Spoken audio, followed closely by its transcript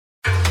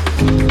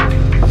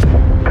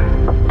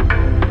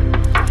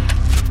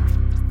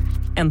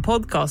en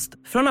podcast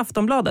från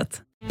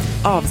Aftonbladet.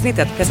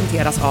 Avsnittet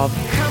presenteras av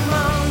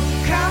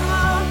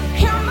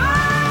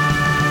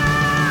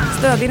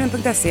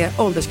stödlinjen.se,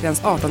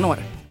 åldersgräns 18 år.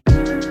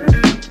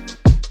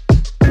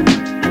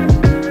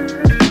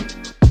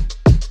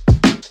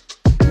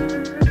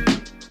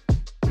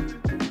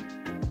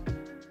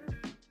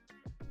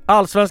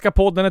 Allsvenska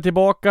podden är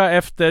tillbaka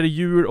efter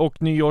jul-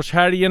 och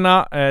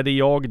nyårshelgerna. Det är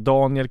jag,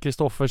 Daniel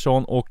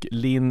Kristoffersson och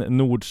Linn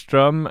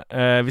Nordström.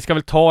 Vi ska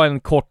väl ta en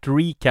kort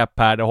recap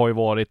här. Det har ju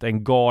varit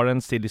en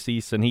galen silly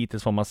season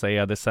hittills, får man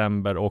säga,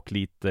 december och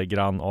lite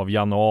grann av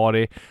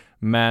januari.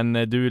 Men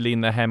du,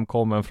 Linn, är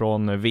hemkommen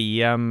från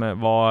VM.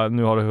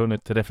 Nu har du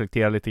hunnit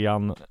reflektera lite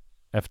grann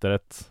efter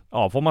ett,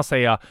 får man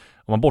säga,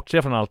 om man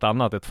bortser från allt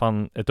annat,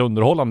 ett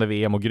underhållande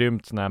VM och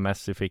grymt när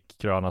Messi fick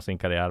kröna sin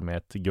karriär med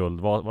ett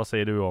guld. Vad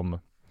säger du om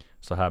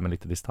så här med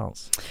lite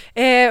distans?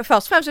 Först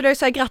och främst vill jag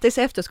säga grattis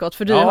i efterskott,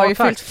 för du har ju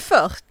fyllt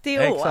 40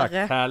 år. Exakt,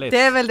 härligt.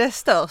 Det är väl det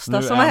största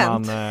nu som har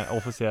hänt. Nu är man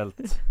officiellt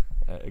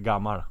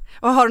gammal.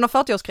 Och har du någon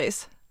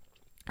 40-årskris?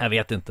 Jag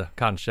vet inte,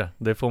 kanske.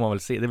 Det får man väl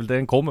se.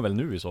 Den kommer väl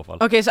nu i så fall.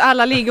 Okej, så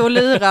alla ligger och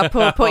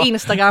lurar på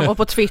Instagram och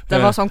på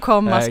Twitter vad som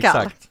komma skall.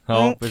 Exakt,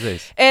 ja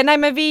precis. Nej,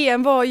 men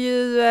VM var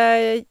ju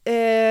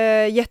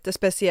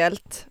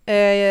jättespeciellt.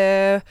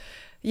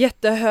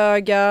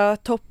 Jättehöga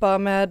toppar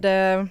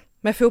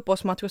med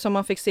fotbollsmatcher som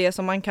man fick se,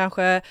 som man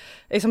kanske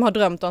liksom har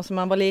drömt om som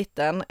man var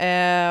liten.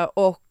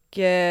 Och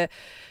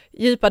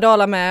djupa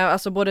dalar med,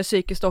 alltså både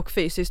psykiskt och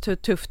fysiskt, hur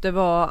tufft det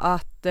var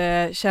att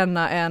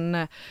känna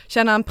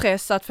en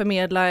press att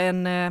förmedla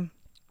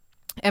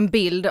en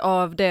bild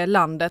av det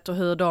landet och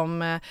hur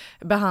de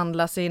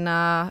behandlar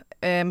sina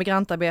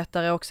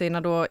migrantarbetare och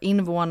sina då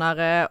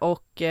invånare,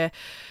 och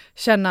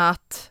känna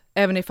att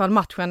även ifall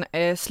matchen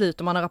är slut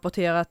och man har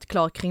rapporterat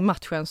klart kring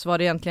matchen, så var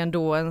det egentligen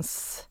då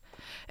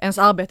ens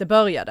arbete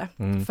började.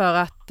 För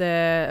att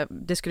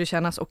det skulle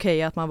kännas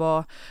okej att man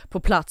var på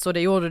plats, och det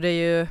gjorde det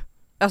ju.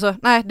 Alltså,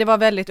 nej, det var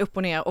väldigt upp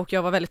och ner, och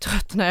jag var väldigt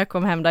trött när jag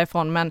kom hem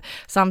därifrån, men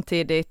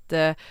samtidigt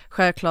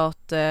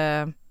självklart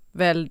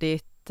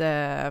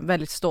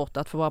väldigt stort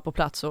att få vara på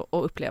plats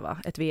och uppleva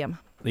ett VM.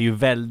 Det är ju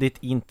väldigt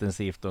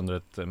intensivt under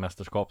ett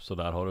mästerskap, så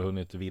där har du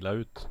hunnit vila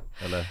ut,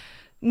 eller?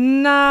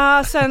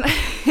 Nej.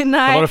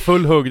 Det var det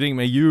full huggning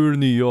med jul,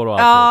 nyår och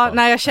allt. Ja,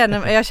 nej,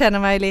 jag känner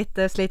mig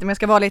lite sliten, men jag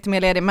ska vara lite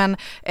mer ledig, men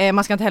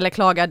man ska inte heller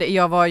klaga.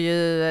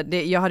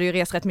 Jag hade ju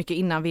rest rätt mycket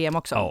innan VM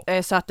också.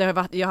 Ja. Så att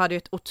jag hade ju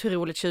ett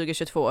otroligt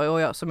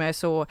 2022 som jag är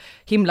så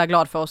himla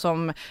glad för,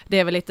 som det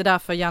är väl lite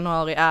därför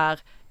januari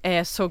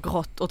är så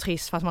grått och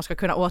trist, för att man ska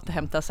kunna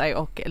återhämta sig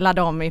och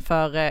ladda om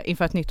inför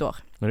ett nytt år.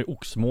 Nu är det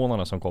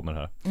oxmånarna som kommer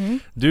här.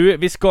 Du,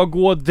 vi ska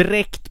gå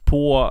direkt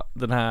på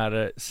den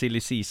här silly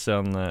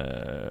season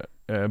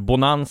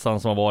bonanzan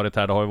som har varit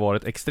här. Det har ju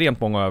varit extremt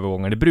många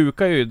övergångar. Det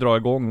brukar ju dra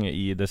igång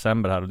i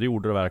december här, och det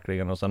gjorde det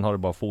verkligen, och sen har det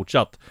bara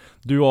fortsatt.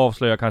 Du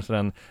avslöjar kanske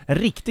en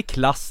riktigt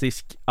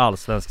klassisk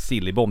allsvensk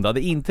sillybomb. Det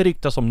hade inte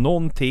ryktats om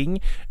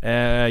någonting.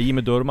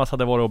 Jimmy Durmaz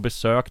hade varit och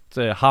besökt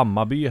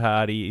Hammarby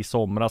här i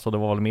somras, och det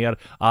var väl mer,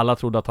 alla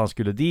trodde att han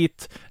skulle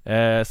dit.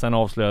 Sen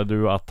avslöjade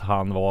du att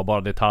han var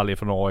bara detaljer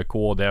från AIK,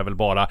 och det är väl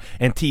bara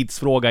en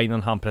tidsfråga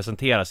innan han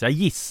presenteras. Jag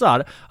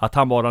gissar att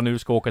han bara nu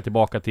ska åka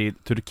tillbaka till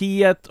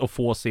Turkiet och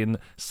få sin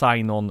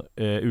sign-on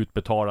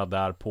utbetalad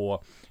där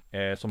på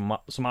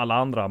som alla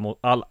andra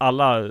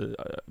alla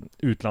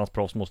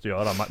utlandsproffs måste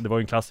göra. Det var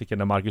ju en klassiker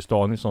när Marcus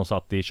Danielsson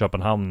satt i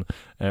Köpenhamn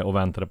och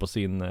väntade på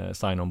sin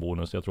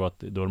sign-on-bonus. Jag tror att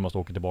Durmaz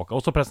åker tillbaka,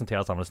 och så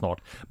presenteras han väl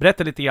snart.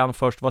 Berätta lite grann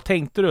först, vad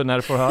tänkte du när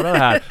du får höra det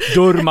här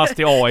Durmaz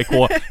till AIK?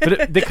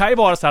 För det kan ju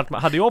vara så att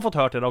hade jag fått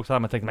hört det också, hade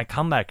man tänkt, men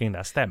kan verkligen det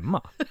här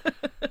stämma?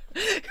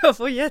 Jag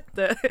får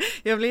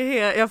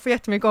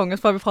jättemycket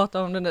ångest för att vi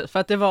pratar om det nu, för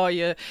att det var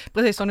ju,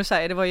 precis som du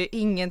säger, det var ju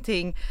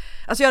ingenting.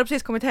 Alltså jag hade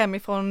precis kommit hem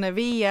ifrån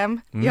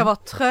VM, jag var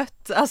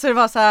trött, alltså det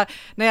var så här,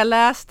 när jag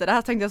läste det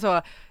här tänkte jag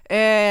så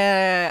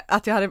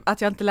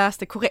att jag inte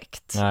läste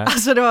korrekt. Nej.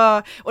 Alltså det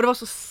var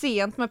så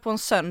sent med på en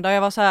söndag,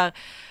 jag var så här,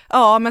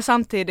 ja, men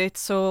samtidigt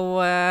så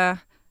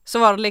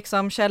var det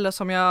liksom källor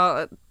som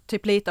jag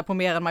typ litar på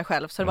mer än mig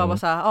själv, så det var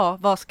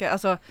bara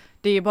så här,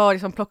 det är ju bara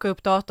liksom plocka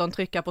upp datorn,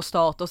 trycka på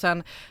start, och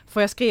sen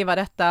får jag skriva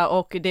detta,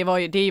 och det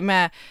är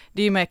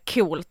ju med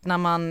coolt när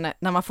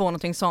man får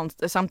någonting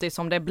sånt, samtidigt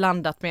som det är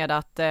blandat med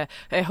att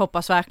jag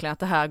hoppas verkligen att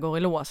det här går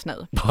i lås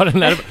nu.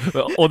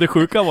 Och det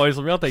sjuka var ju,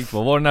 som jag tänkte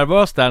på, var det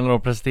nervöst där när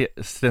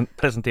de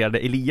presenterade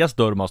Elias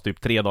Durmaz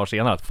typ 3 dagar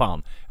senare, att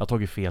fan, jag har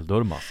tagit fel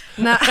Durmaz.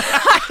 Nej.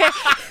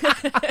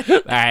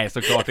 Nej,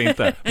 såklart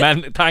inte.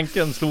 Men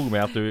tanken slog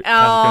mig att du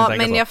kanske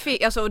kunde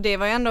tänka så. Det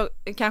var ju ändå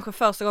kanske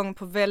första gången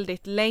på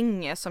väldigt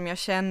länge som jag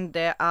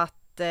kände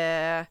att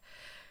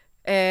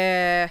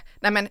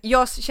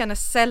jag känner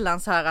sällan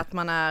så här att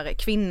man är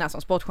kvinna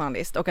som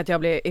sportjournalist, och att jag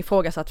blir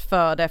ifrågasatt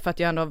för det, för att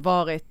jag ändå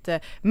varit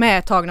med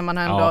ett tag när man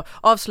ändå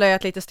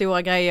avslöjat lite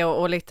stora grejer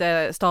och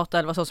lite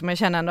startelva så, som jag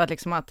känner ändå att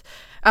liksom att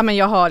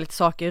jag har lite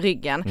saker i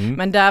ryggen.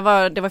 Men det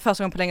var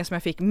första gången på länge som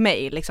jag fick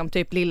mejl, liksom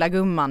typ lilla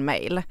gumman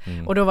mejl,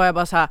 och då var jag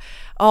bara så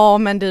här,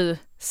 men du,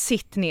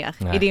 sitt ner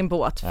i din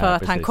båt för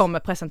att han kommer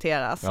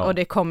presenteras och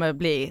det kommer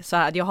bli så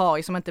här. Jag har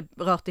liksom inte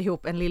rört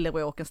ihop en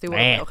lillebror och en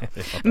storebror.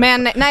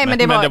 Men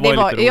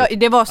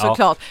det var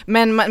såklart.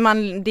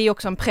 Men det är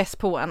också en press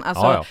på en.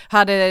 Alltså,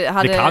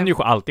 det kan ju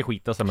alltid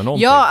skita sig med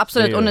någonting. Ja,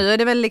 absolut. Och nu är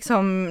det väl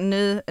liksom,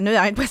 nu är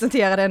han inte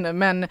presenterad ännu,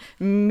 men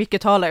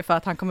mycket talar ju för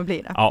att han kommer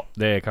bli det. Ja,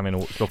 det kan vi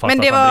nog slå fast.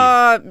 Men det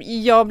var,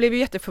 jag blev ju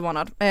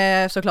jätteförvånad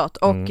såklart.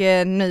 Och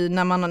nu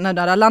när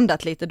det har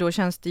landat lite, då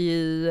känns det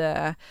ju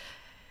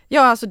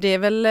ja, alltså det är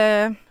väl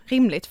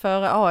rimligt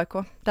för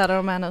AIK där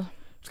de är nu.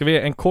 Ska vi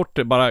en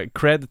kort bara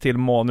cred till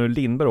Manuel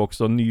Lindberg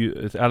också,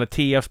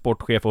 TF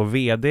sportchef och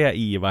vd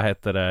i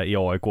i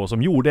AIK,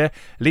 som gjorde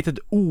litet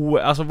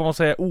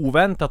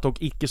oväntat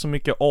och icke så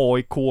mycket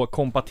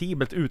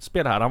AIK-kompatibelt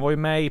utspel här. Han var ju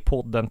med i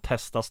podden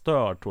Testa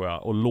stör, tror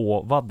jag, och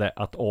lovade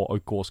att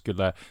AIK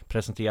skulle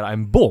presentera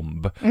en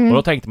bomb. Och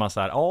då tänkte man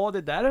så här,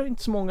 det där är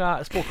inte så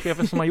många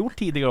sportchefer som har gjort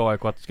tidigare i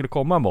AIK, att det skulle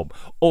komma en bomb.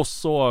 Och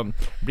så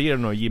blir det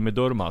nog Jimmy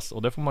Durmaz,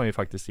 och det får man ju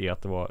faktiskt se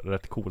att det var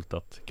rätt coolt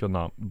att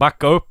kunna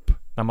backa upp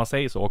när man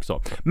säger så också.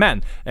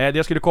 Men det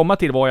jag skulle komma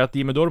till var ju att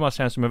Jimmy Durmaz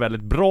känns som en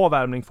väldigt bra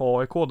värvning för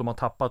AIK. De har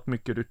tappat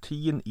mycket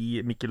rutin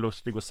i Micke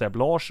Lustig och Seb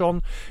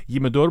Larsson.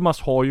 Jimmy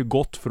Durmaz har ju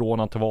gått från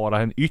att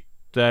vara en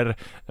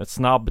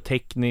snabb,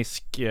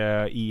 teknisk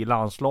i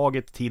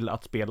landslaget till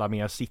att spela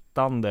mer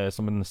sittande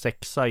som en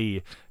sexa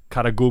i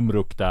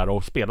Karagumruk där,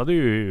 och spelade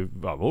ju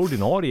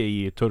ordinarie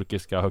i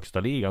turkiska högsta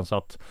ligan. Så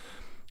att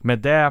med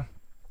det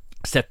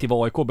sett till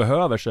vad AIK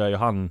behöver, så är ju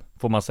han,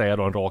 får man säga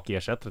då, en rak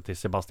ersättare till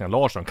Sebastian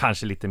Larsson.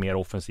 Kanske lite mer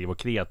offensiv och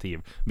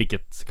kreativ,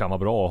 vilket kan vara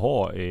bra att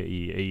ha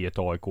i ett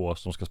AIK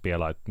som ska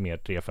spela ett mer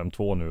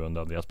 3-5-2 nu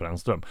under Andreas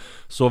Brännström.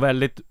 Så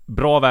väldigt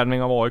bra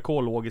värvning av AIK,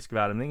 logisk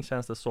värvning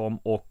känns det som,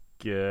 och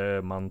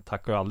man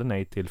tackar ju aldrig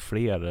nej till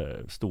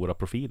fler stora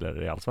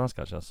profiler i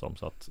Allsvenska, känns det som.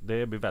 Så att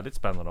det blir väldigt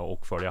spännande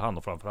att följa han,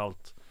 och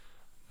framförallt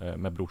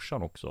med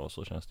brorsan också,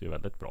 så känns det ju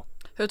väldigt bra.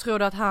 Hur tror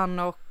du att han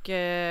och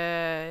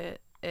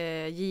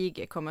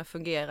Jige kommer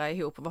fungera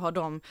ihop? Vad har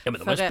de men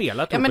de har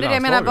spelat men det är det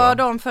jag menar, vad har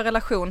de för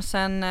relation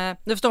sen, nu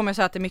förstår man ju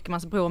så att det är mycket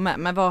mans bror med,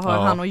 men vad har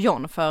han och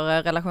John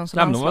för relation som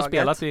landslaget? De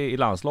har spelat i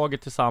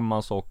landslaget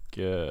tillsammans, och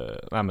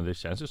men det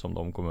känns ju som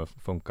de kommer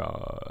funka.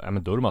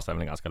 Men Durmaz är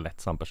väl en ganska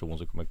lättsam person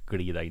som kommer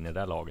glida in i det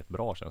där laget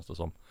bra, känns det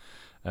som.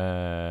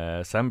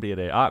 Sen blir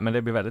det men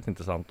det blir väldigt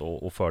intressant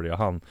att följa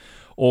han.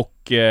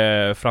 Och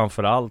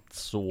framförallt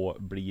så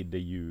blir det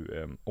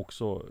ju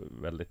också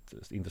väldigt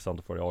intressant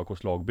att följa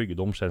AIKs lagbygge.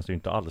 De känns ju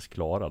inte alls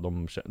klara.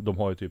 De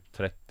har ju typ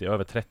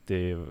över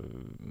 30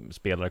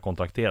 spelare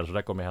kontrakterade, så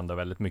där kommer hända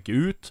väldigt mycket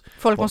ut.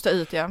 Folk måste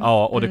ut, ja.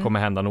 Ja, och det kommer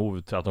hända nog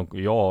att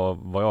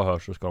vad jag hör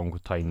så ska de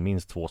ta in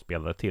minst 2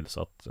 spelare till,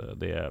 så att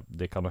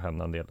det kan nog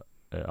hända en del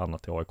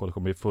annat till AIK. Det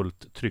kommer bli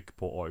fullt tryck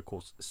på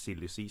AIKs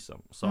silly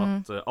season. Så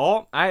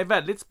att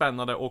väldigt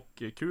spännande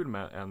och kul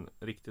med en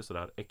riktigt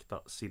sådär äkta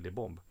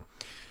sillybomb.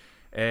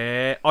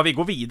 Vi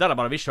går vidare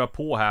bara, vi kör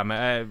på här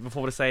med, vi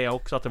får väl säga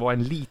också att det var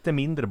en lite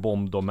mindre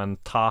bomb då, men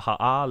Taha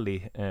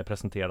Ali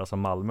presenteras av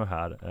Malmö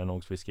här,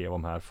 något vi skrev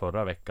om här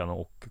förra veckan,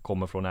 och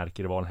kommer från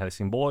ärkerivalen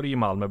Helsingborg.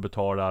 Malmö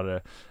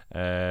betalar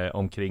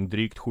omkring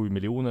drygt 7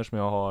 miljoner som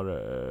jag har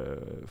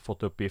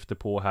fått uppgifter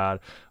på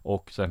här,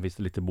 och sen finns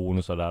det lite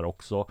bonusar där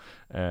också.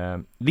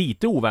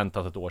 Lite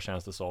oväntat ett år,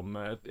 känns det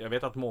som. Jag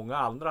vet att många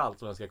andra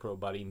allsvenska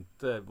klubbar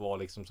inte var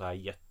liksom så här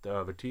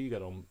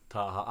jätteövertygade om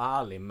Taha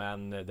Ali,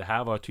 men det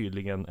här var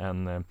tydligen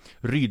en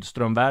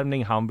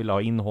Rydström-värvning. Han ville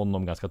ha in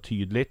honom ganska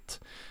tydligt.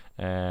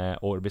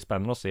 Och det blir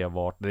spännande att se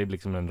vart. Det är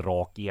liksom en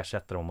rak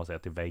ersättare, om man säger,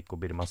 till Veiko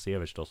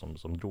Birmancevic då,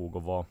 som drog.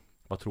 Och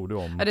vad tror du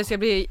om? Ja, det ska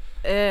bli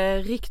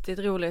riktigt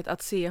roligt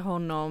att se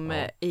honom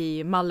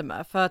i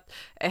Malmö, för att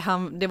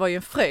det var ju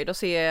en fröjd att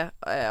se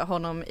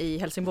honom i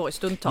Helsingborg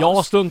stundtals.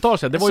 Ja,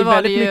 stundtals. Det var ju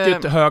väldigt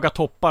mycket höga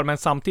toppar, men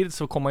samtidigt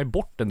så kom man ju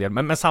bort en del.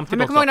 Men samtidigt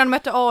jag kommer ihåg när de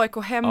mötte AIK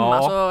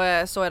hemma,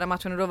 så är det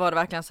matchen, och då var det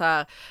verkligen så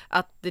här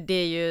att det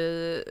är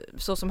ju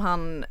så som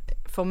han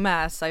får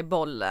med sig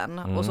bollen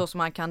och så som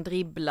han kan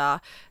dribbla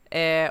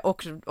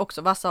och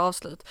också vassa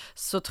avslut,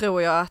 så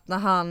tror jag att när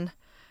han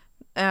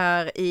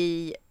är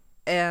i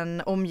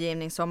en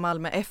omgivning som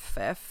Malmö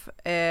FF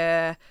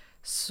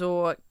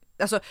så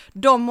alltså,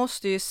 de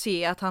måste ju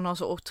se att han har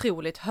så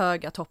otroligt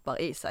höga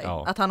toppar i sig.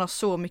 Att han har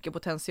så mycket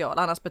potential.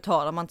 Annars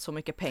betalar man inte så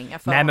mycket pengar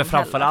för honom. Men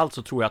framförallt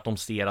så tror jag att de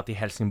ser att i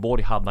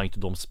Helsingborg hade han inte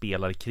de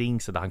spelare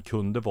kring sig där han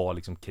kunde vara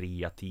liksom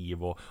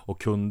kreativ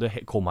och kunde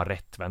komma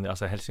rättvänd.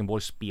 Alltså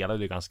Helsingborg spelade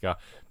ju ganska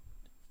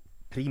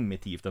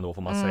primitivt ändå,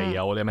 får man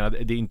säga. Och jag menar,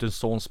 det är inte en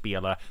sån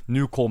spelare.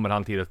 Nu kommer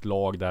han till ett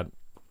lag där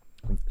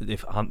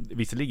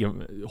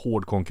visserligen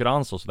hård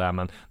konkurrens och sådär,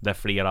 men där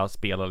flera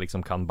spelare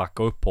liksom kan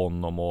backa upp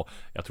honom, och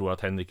jag tror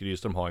att Henrik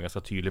Rydström har en ganska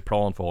tydlig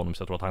plan för honom,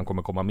 så jag tror att han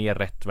kommer komma mer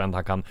rättvänd.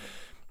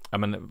 ja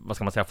men vad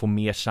ska man säga, få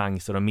mer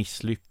chanser att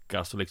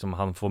misslyckas och liksom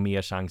han får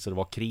mer chanser att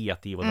vara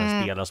kreativ och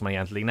den spelare som han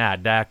egentligen är,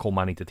 där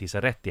kommer han inte till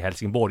sig rätt i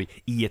Helsingborg,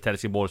 i ett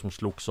Helsingborg som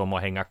slogs om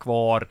att hänga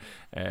kvar,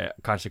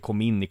 kanske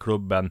kom in i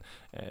klubben,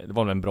 det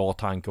var en bra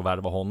tanke att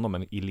värva honom,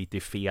 men i lite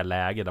fel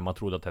läge där man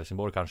trodde att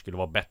Helsingborg kanske skulle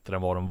vara bättre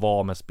än vad de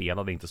var, men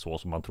spelade inte så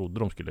som man trodde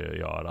de skulle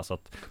göra, så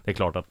att det är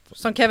klart att...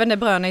 Som Kevin De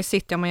Bruyne i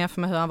City om man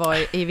jämför med hur han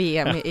var i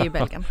VM i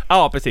Belgien.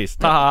 Ja, precis.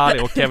 Tahari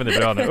och Kevin De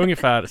Bruyne,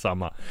 ungefär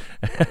samma.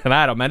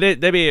 Nej då, men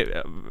det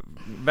blir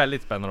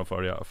väldigt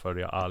spännande att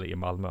följa Ali i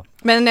Malmö.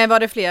 Men var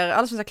det fler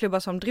allsvenska klubbar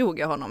som drog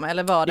i honom?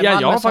 Eller var det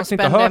Malmö jag har som faktiskt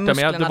inte spände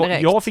hört det,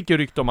 men jag fick ju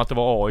rykte om att det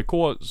var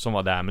AIK som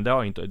var där, men det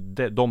har inte,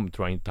 de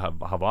tror jag inte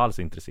var alls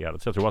intresserade.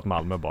 Så jag tror att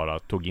Malmö bara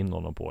tog in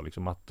honom på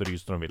liksom, att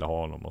Rydström ville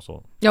ha honom och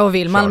så. Ja, och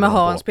vill Malmö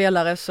ha en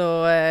spelare så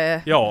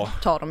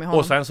tar de ju honom.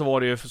 Och sen så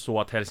var det ju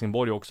så att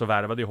Helsingborg också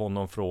värvade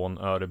honom från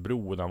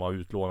Örebro när han var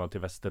utlånad till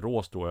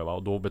Västerås då,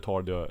 och då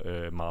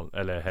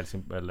betalade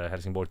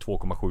Helsingborg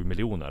 2,7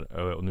 miljoner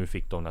och nu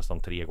fick de nästan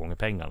 3 gånger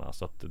pengarna,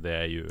 så att det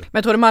är ju...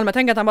 Men tror du Malmö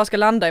tänker att han bara ska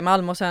landa i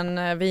Malmö och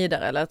sen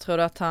vidare, eller tror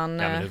du att han...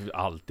 Ja, men det är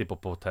alltid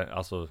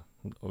alltså,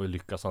 och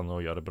lyckas han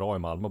och göra det bra i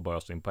Malmö och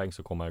börja sin poäng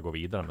så kommer han gå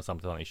vidare, men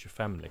samtidigt han är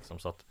 25 liksom,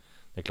 så att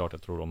det är klart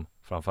jag tror de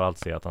framförallt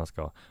ser att han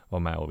ska vara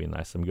med och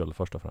vinna SM-guld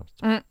först och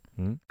främst.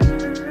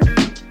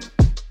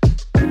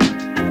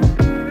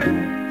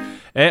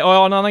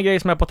 Och en annan grej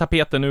som är på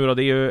tapeten nu då,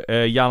 det är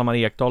ju Hjalmar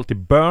Ekdal till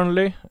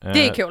Burnley.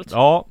 Det är kul.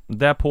 Ja,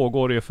 där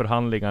pågår ju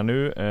förhandlingar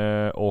nu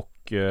och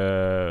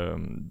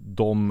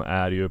de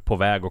är ju på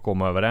väg att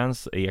komma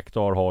överens.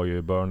 Ekdal har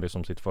ju Burnley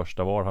som sitt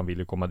första val, han vill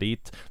ju komma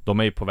dit. De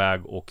är ju på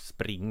väg att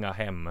springa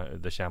hem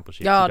The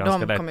Championship. Ja,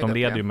 ganska lätt. De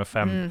leder ju med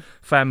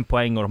 5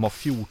 poäng och de har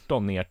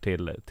 14 ner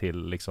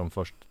till liksom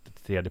först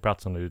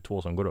tredjeplatsen, det är ju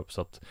 2 som går upp,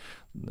 så att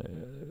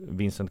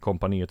Vincent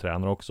Kompany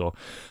tränar också.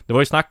 Det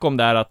var ju snack om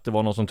där att det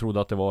var någon som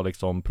trodde att det var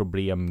liksom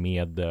problem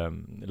med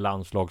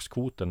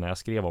landslagskvoten när jag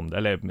skrev om det,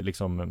 eller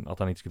liksom att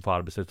han inte skulle få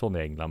arbetstillstånd i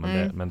England,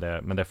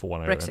 men det får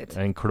han ju.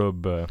 En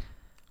klubb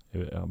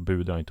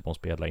budar inte på att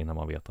spela innan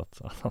man vet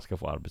att han ska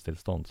få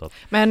arbetstillstånd, så att...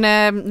 Men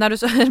när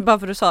du bara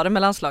för du sa det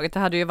med landslaget, det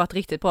hade ju varit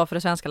riktigt bra för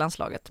det svenska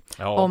landslaget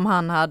om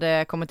han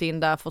hade kommit in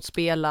där, fått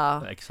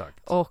spela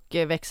och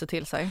växa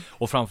till sig.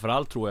 Och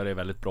framförallt tror jag det är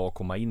väldigt bra att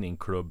komma in i en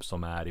klubb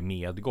som är i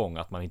medgång,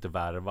 att man inte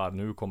värvar.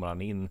 Nu kommer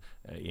han in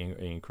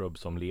i en klubb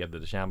som leder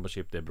The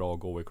Championship, det är bra att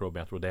gå i klubben.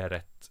 Jag tror det är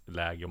rätt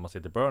läge, om man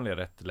sitter Burnley, är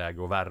rätt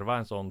läge att värva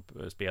en sån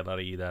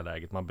spelare i det här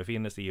läget. Man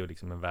befinner sig i och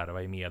liksom en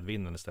värva i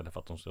medvinden istället för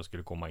att de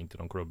skulle komma in till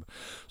någon klubb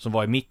som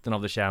var i mitten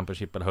av The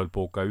Championship eller höll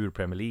på att åka ur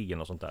Premier League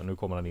och sånt där. Nu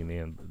kommer han in i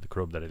en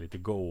klubb där det är lite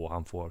go och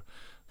han får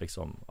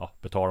liksom,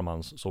 betalar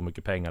man så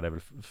mycket pengar, det är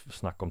väl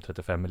snack om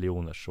 35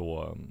 miljoner,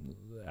 så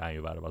är han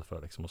ju värvad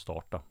för liksom att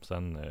starta.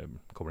 Sen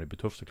kommer det bli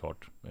tufft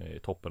såklart i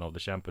toppen av The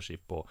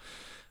Championship och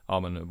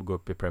men gå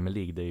upp i Premier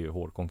League, det är ju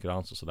hård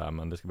konkurrens och sådär,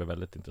 men det ska bli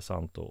väldigt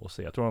intressant att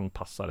se. Jag tror han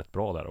passar rätt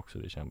bra där också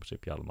i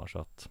Championship, Hjalmar, så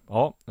att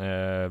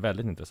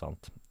väldigt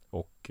intressant.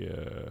 Och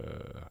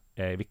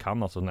vi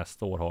kan alltså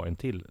nästa år ha en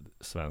till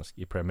svensk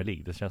i Premier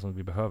League. Det känns som att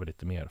vi behöver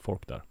lite mer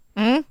folk där.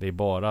 Det är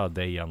bara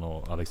Dejan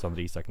och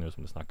Alexander Isak nu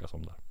som det snackas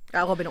om där.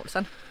 Ja, Robin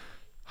Olsen.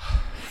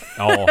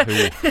 Ja,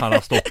 han har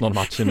stått någon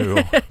match nu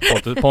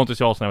och Pontus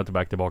Jansson är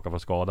väl tillbaka för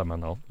skada,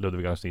 men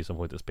Ludvig Augustinsson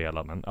får inte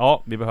spela, men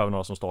vi behöver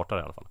några som startar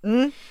i alla fall.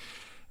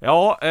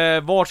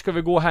 Vart ska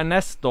vi gå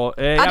härnäst då?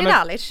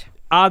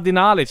 Adin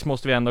Alic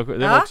måste vi ändå,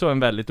 det var också en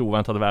väldigt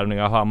oväntad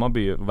värvning av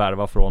Hammarby,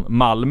 värva från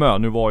Malmö.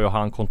 Nu var ju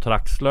han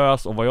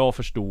kontraktslös och vad jag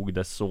förstod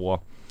det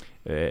så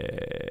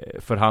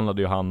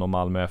förhandlade ju han och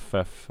Malmö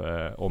FF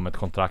om ett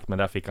kontrakt, men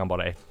där fick han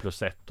bara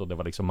 1+1 och det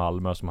var liksom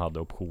Malmö som hade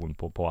option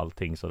på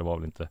allting, så det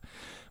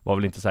var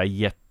väl inte så här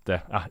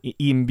jätte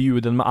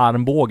inbjuden med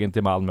armbågen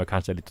till Malmö,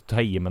 kanske lite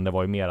ta i, men det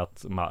var ju mer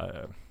att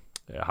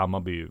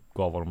Hammarby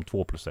gav honom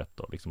 2+1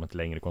 då, liksom ett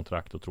längre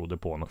kontrakt och trodde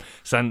på honom.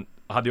 Sen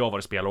hade jag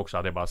varit spelare också,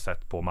 hade jag bara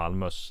sett på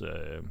Malmös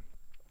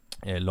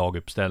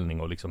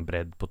laguppställning och liksom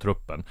bredd på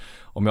truppen.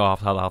 Om jag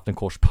hade haft en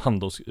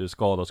korsband och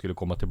skada och skulle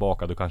komma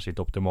tillbaka, då kanske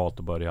inte optimalt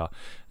att börja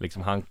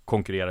liksom, han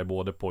konkurrerar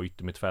både på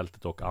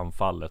yttermittfältet och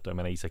anfallet. Jag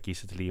menar Isak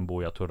Kiese Thelin,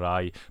 Buya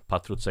Turay,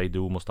 Patrut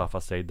Seydou,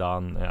 Mustafa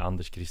Seydan,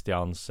 Anders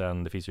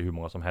Christiansen, det finns ju hur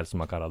många som helst som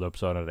man kan rada upp,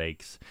 Sören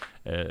Reiks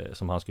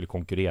som han skulle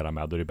konkurrera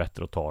med. Då är det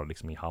bättre att ta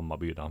liksom i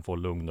Hammarby där han får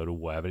lugn och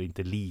ro och är väl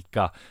inte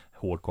lika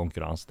hård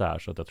konkurrens där,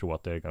 så att jag tror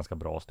att det är ett ganska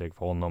bra steg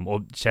för honom,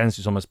 och känns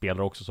ju som en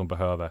spelare också som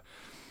behöver,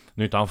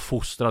 nu är inte han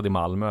fostrad i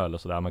Malmö eller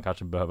sådär, men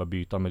kanske behöver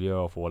byta miljö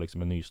och få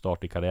liksom en ny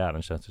start i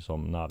karriären, känns det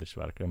som Nadic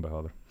verkligen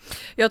behöver.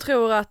 Jag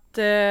tror att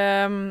det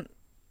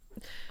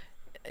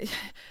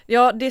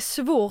är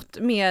svårt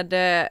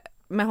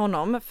med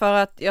honom, för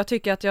att jag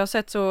tycker att jag har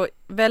sett så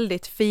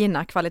väldigt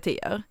fina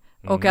kvaliteter.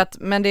 Och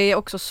men det är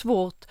också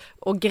svårt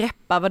att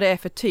greppa vad det är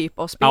för typ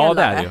av spelare. Ja,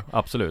 det är det ju,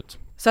 absolut.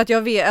 Så att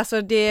jag vet,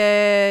 alltså det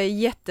är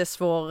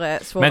jättesvår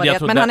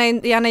men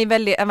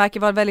han verkar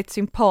vara väldigt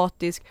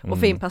sympatisk och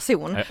fin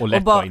person. Och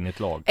lätt att in i ett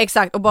lag.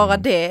 Exakt, och bara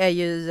det är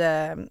ju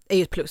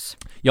ett plus.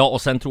 Ja,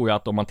 och sen tror jag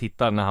att om man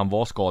tittar när han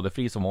var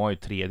skadefri så var han ju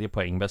 3:e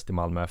poängbäst i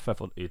Malmö FF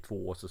i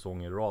 2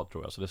 säsonger i rad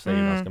tror jag, så det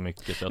säger ganska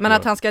mycket. Så men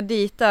att han ska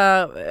dit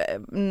där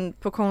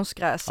på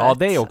konstgräset. Ja,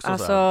 det är också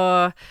alltså,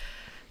 så.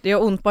 Det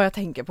är ont bara jag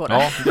tänker på det.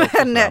 Ja,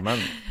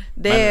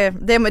 det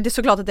är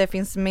såklart att det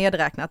finns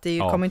medräknat. Det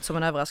kommer inte som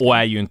en överraskning. Och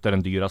är ju inte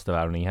den dyraste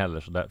värvning heller.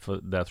 Så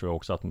där tror jag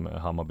också att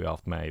Hammarby har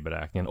haft med i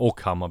beräkningen.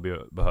 Och Hammarby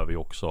behöver ju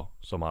också,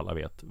 som alla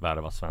vet,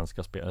 värva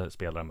svenska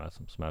spelare med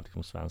som är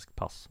liksom svensk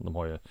pass. De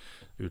har ju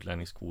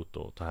utlänningskvot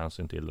att ta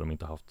hänsyn till. De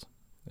inte haft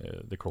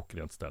det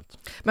klockrent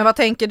ställt. Men vad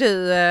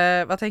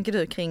tänker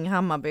du kring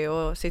Hammarby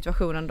och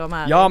situationen de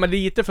är? Ja, men det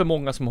är lite för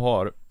många som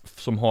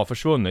har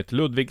försvunnit.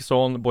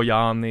 Ludvigsson,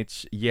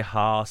 Bojanic,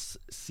 Jehas,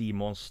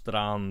 Simon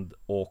Strand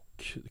och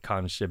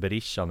kanske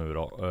Berisha nu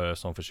då,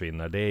 som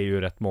försvinner. Det är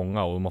ju rätt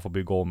många och man får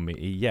bygga om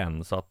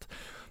igen. Så att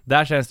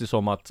där känns det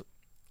som att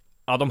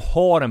de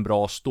har en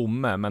bra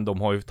stomme, men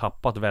de har ju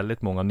tappat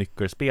väldigt många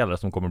nyckelspelare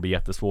som kommer bli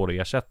jättesvåra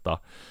att ersätta.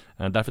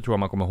 Därför tror jag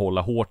man kommer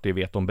hålla hårt i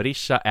Veton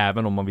Berisha,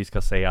 även om vi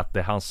ska säga att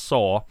det han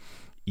sa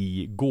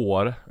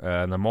igår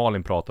när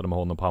Malin pratade med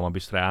honom på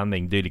Hammarbys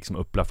träning, det är liksom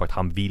upplagt för att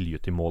han vill ju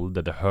till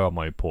Molde. Det hör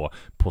man ju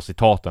på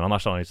citaten.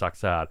 Annars har han ju sagt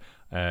så här: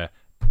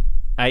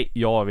 nej,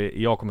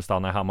 jag kommer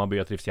stanna i Hammarby,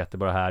 jag trivs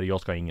jättebra här,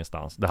 jag ska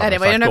ingenstans. Det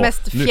var ju det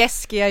mest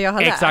fjäskiga jag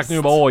har läst. Exakt,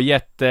 nu var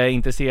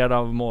jätteintresserad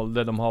av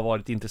Molde, de har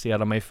varit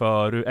intresserade av mig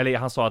förut. Eller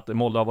han sa att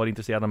Molde har varit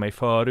intresserade av mig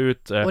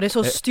förut. Och det är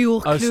så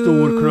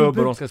stor klubb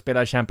och de ska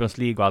spela i Champions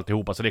League och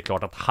alltihopa, så det är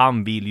klart att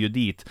han vill ju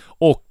dit.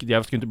 Och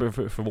jag skulle inte bli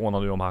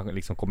förvånad om han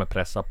liksom kommer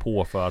pressa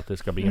på för att det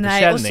ska bli en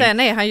försäljning. Nej, och sen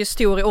är han ju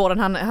stor i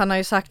orden. Han har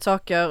ju sagt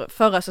saker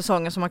förra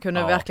säsongen som man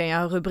kunde verkligen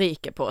göra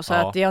rubriker på. Så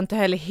att jag är inte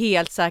heller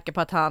helt säker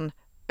på att han...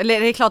 Det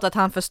är klart att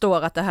han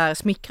förstår att det här är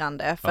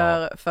smickrande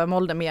för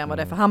Molde mer än vad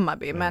det är för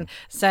Hammarby. Men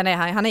sen är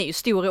han är ju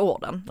stor i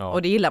orden.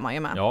 Och det gillar man ju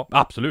med. Ja,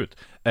 absolut.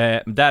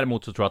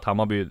 Däremot så tror jag att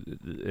Hammarby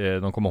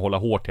de kommer hålla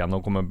hårt igen.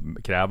 De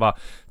kommer kräva,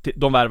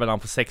 de värvade han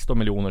för 16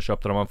 miljoner,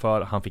 köpte de han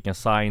för. Han fick en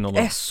sign och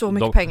så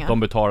mycket pengar. De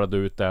betalade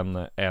ut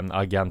en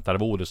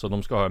agentarvode, så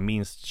de ska ha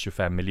minst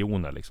 25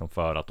 miljoner liksom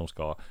för att de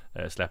ska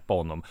släppa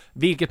honom.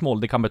 Vilket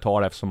Molde kan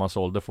betala eftersom man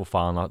sålde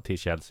Fofana till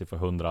Chelsea för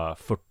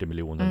 140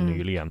 miljoner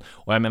nyligen.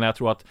 Och jag menar, jag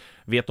tror att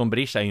Veton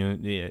Berisha är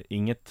ju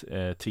inget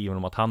tvivel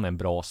om att han är en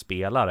bra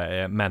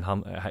spelare,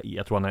 men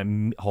jag tror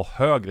han har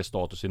högre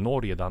status i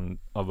Norge där han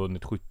har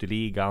vunnit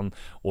skytteligan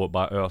och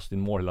bara öst in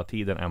mål hela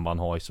tiden än vad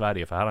han har i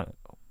Sverige. För här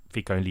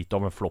fick han ju lite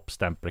av en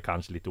floppstämpel,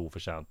 kanske lite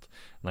oförtjänt,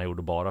 när han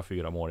gjorde bara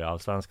 4 mål i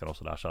Allsvenska och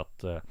sådär. Så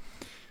att,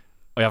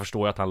 och jag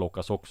förstår ju att han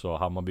lockas också.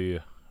 Hammarby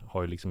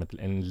har ju liksom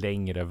en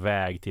längre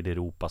väg till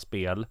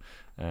Europaspel,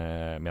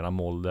 medan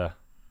Molde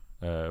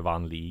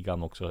vann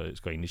ligan också,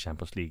 ska in i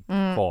Champions League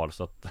kvar,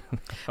 så att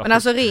men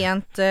alltså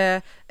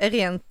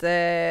rent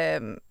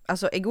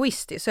alltså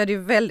egoistiskt så är det ju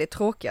väldigt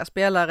tråkiga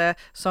spelare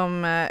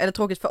eller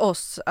tråkigt för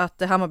oss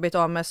att Hammarby är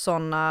av med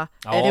sådana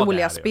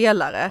roliga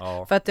spelare.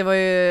 För att det var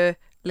ju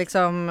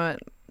liksom,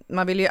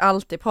 man vill ju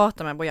alltid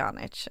prata med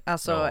Bojanic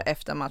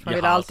efter match. Man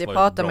vill alltid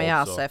prata med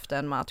Jahas efter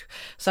en match.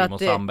 Så Simon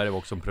Sandberg var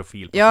också en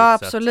profil på sitt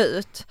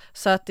absolut. sätt.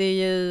 Så att det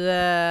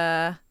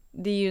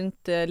är ju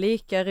inte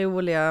lika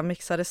roliga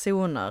mixade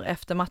zoner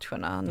efter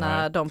matcherna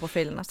när de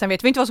profilerna. Sen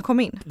vet vi inte vad som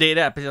kommer in. Det är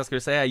det precis jag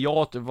skulle säga.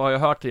 Vad jag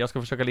hört, jag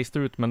ska försöka lista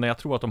ut, men jag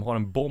tror att de har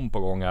en bomb på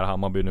gång här.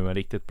 Hammarby nu, en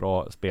riktigt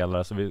bra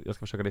spelare, så jag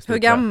ska försöka lista ut.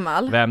 Hur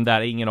gammal? Vem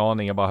där, ingen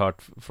aning. Jag har bara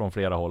hört från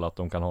flera håll att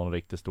de kan ha en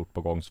riktigt stort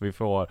på gång. Så vi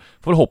får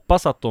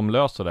hoppas att de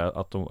löser det,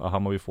 att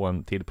Hammarby får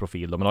en till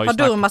profil. De har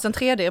Durmaz en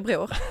tredje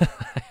bror?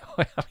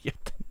 Ja, jag vet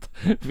inte.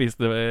 Visst,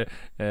 det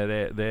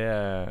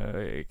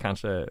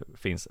kanske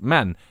finns.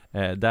 Men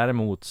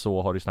däremot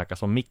så har det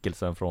snackats om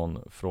Mikkelsen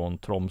från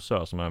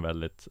Tromsö, som är en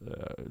väldigt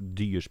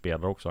dyr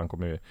spelare också. Han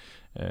kommer ju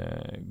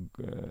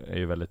är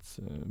ju väldigt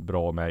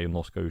bra med i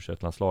norska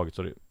U21-landslaget,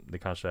 så det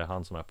kanske är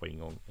han som är på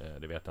ingång.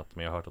 Det vet jag inte,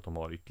 men jag har hört att de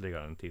har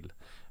ytterligare en till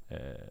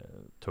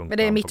tungt. Men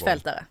det är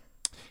mittfältare?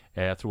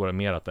 Jag tror det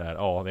mer att det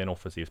är en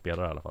offensiv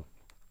spelare i alla fall.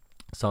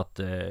 Så att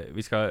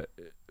vi ska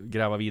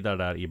gräva vidare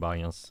där i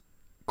Bayerns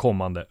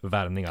kommande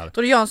värvningar.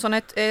 Tror du Jansson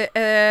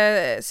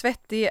är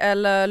svettig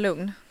eller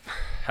lugn?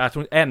 Jag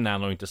tror en är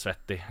nog inte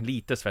svettig.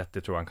 Lite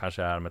svettig tror jag han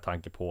kanske är, med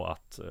tanke på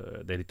att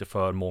det är lite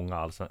för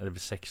många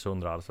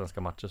 600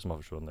 allsvenska matcher som har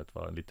försvunnit.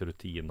 Lite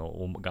rutin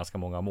och ganska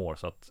många mål.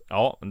 Så att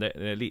det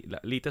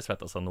är lite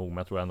svettas han nog, men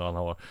jag tror ändå han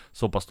har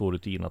så pass stor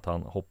rutin att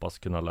han hoppas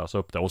kunna lösa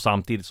upp det. Och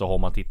samtidigt så har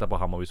man tittat på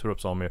Hammarbys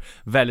trupp, så har de ju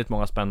väldigt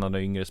många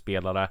spännande yngre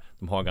spelare.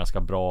 De har ganska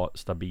bra,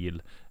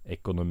 stabil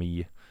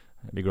ekonomi.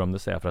 Vi glömde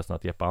säga förresten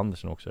att Jeppe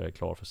Andersen också är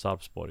klar för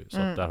Sarpsborg. Så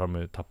att där har de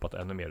ju tappat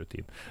ännu mer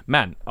rutin.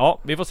 Men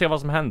vi får se vad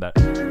som händer.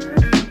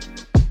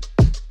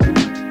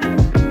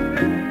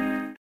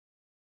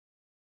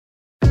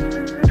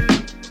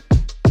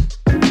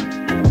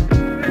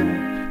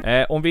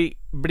 Om om vi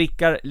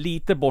blickar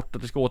lite bort,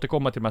 att vi ska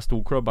återkomma till de här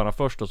storklubbarna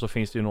först, och så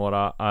finns det ju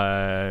några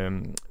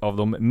av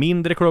de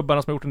mindre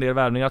klubbarna som har gjort en del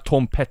värvningar.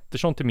 Tom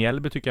Pettersson till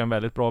Mjällby tycker jag är en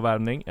väldigt bra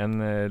värvning.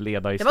 En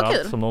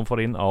ledargestalt som de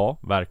får in. Ja,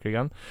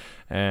 verkligen.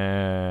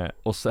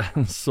 Och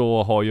sen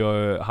så har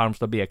ju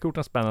Halmstad BK gjort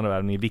en spännande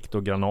värvning.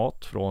 Viktor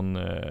Granat från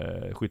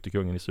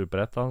skyttekungen i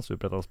Superettans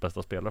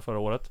bästa spelare förra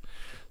året,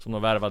 som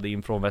de värvade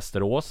in från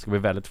Västerås. Det ska bli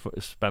väldigt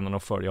spännande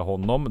att följa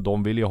honom.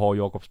 De vill ju ha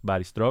Jakob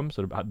Bergström,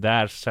 så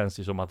där känns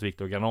det som att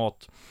Viktor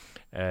Granat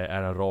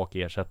är en rak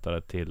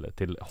ersättare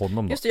till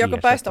honom. Just det,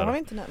 Jakob Bergström har vi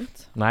inte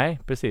nämnt. Nej,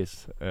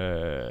 precis.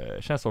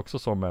 Känns också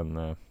som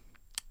en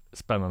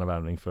spännande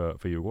värvning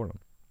för Djurgården.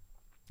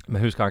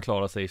 Men hur ska han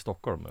klara sig i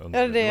Stockholm? Det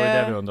var ju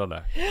det vi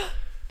undrade.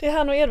 Det är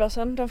han och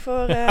Edvardsen. De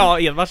får, ja,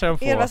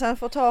 Edvardsen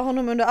får ta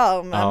honom under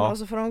armen, och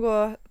så får de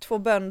gå 2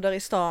 bönder i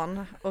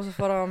stan, och så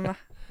får de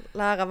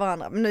lära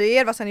varandra. Men nu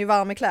är Edvardsen ju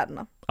varm i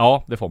kläderna.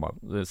 Ja, det får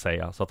man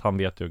säga. Så att han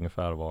vet ju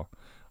ungefär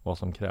vad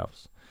som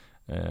krävs.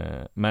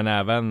 Men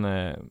även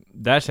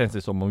där känns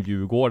det som om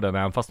Djurgården,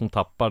 även fast de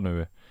tappar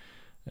nu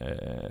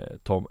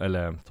Tom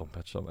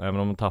Pettersson, även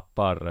om de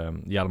tappar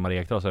Hjalmar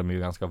Ekdal, så är de ju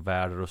ganska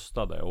väl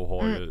rustade och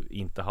har ju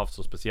inte haft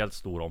så speciellt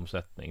stor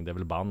omsättning. Det är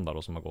väl Bandar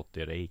då som har gått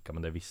i Reika,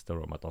 men det visste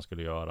de att han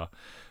skulle göra.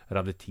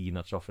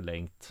 Radetinac har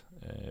förlängt,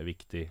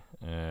 viktig.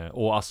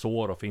 Och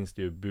Asoro finns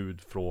det ju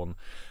bud från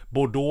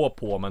Bordeaux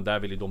på, men där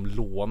vill ju de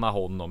låna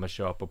honom med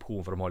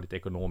köpoption, för de har lite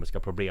ekonomiska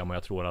problem, och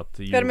jag tror att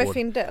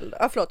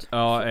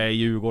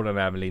Djurgården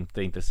är väl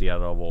inte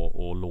intresserade av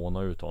att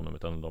låna ut honom,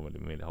 utan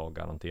de vill ha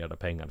garanterade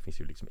pengar. Det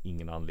finns ju liksom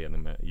ingen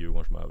anledning med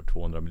Djurgården som har över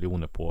 200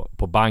 miljoner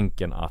på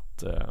banken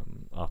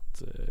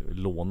att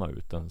låna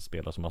ut en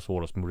spelare som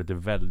Asoro, som gjorde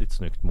ett väldigt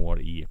snyggt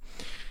mål i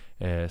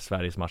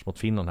Sveriges match mot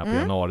Finland här på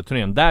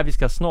januari-turnén. Där vi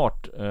ska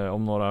snart,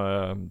 om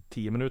några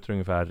 10 minuter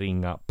ungefär,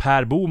 ringa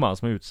Per Bohman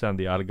som är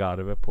utsänd i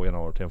Algarve på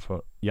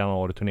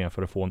januari-turnén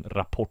för att få en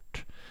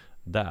rapport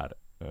där.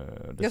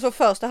 Jag såg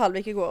första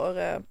halvlek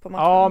igår på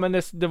matchen. Ja,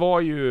 men det var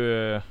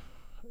ju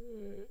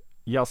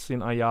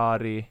Yasin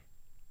Ayari,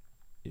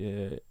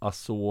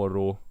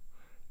 Asoro,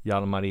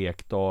 Hjalmar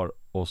Ekdal,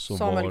 och så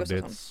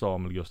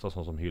Samuel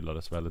Gustafsson som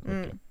hyllades väldigt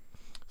mycket.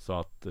 Så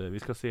att vi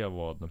ska se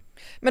vad.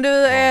 Men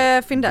du,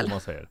 Findell. Man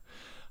säger.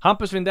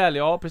 Hampus Findell,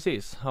 ja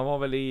precis. Han var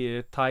väl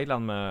i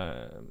Thailand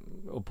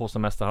och på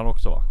semester han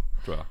också, va?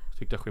 Tror jag.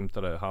 Tyckte jag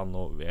skymtade han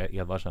och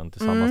Edvardsen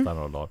tillsammans där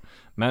några dagar.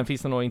 Men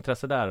finns det något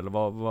intresse där? Eller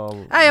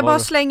nej, jag bara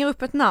slänger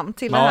upp ett namn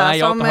till det här. Nej,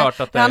 jag har inte hört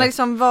att han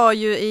liksom var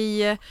ju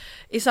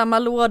i samma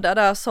låda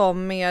där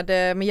som med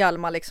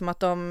Hjalmar, liksom, att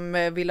de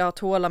ville ha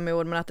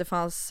tålamod, men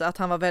att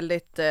han var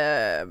väldigt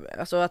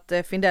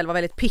att Findell var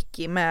väldigt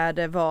picky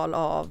med val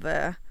av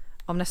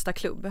nästa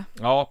klubb.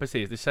 Ja,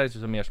 precis. Det känns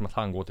ju mer som att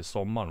han går till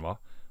sommaren, va?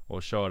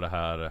 Och kör det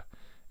här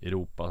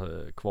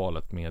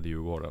Europa-kvalet med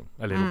Djurgården.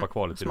 Eller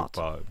Europa-kvalet i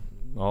Europa.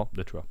 Ja,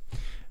 det tror jag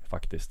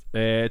faktiskt.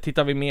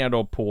 Tittar vi mer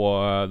då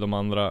på de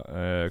andra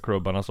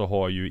klubbarna, så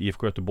har ju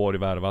IFK Göteborg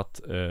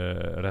värvat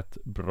rätt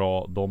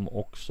bra de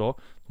också.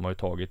 De har ju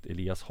tagit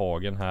Elias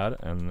Hagen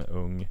här, en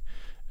ung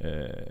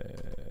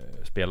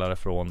spelare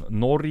från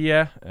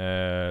Norge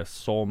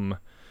som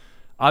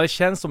det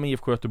känns som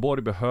IFK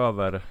Göteborg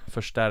behöver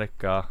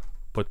förstärka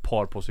på ett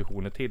par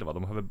positioner till, va?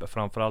 De behöver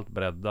framförallt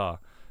bredda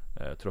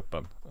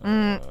truppen.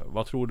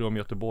 Vad tror du om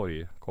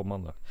Göteborg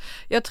kommande?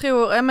 Jag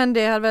tror, men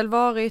det hade väl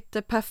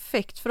varit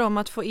perfekt för dem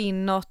att få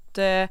in något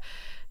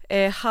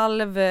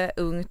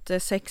halvungt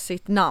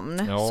sexigt namn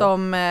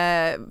som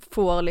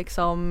får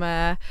liksom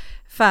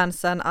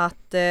fansen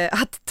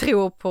att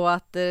tro på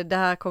att det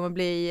här kommer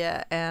bli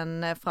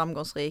en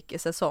framgångsrik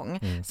säsong.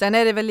 Sen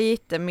är det väl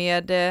lite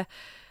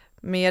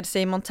med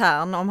Simon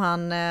Tern, om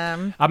han...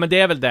 Ja, men det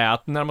är väl det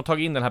att när man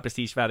tagit in den här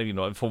prestigevärvningen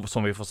då,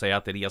 som vi får säga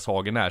att Elias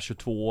Hagen är,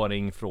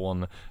 22-åring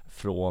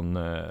från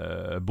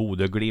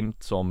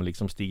Bodö-Glimt, som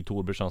liksom Stig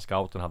Torbjörnsson,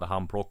 scouten, hade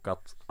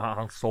handplockat.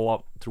 Han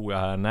sa, tror jag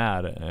här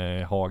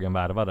när Hagen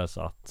värvades,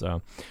 att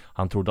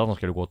han trodde att de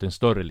skulle gå till en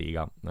större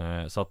liga.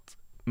 Så att,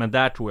 men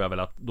där tror jag väl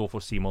att då får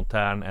Simon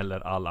Tern eller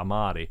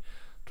Al-Amari,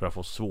 tror jag,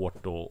 får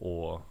svårt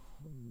att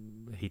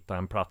hitta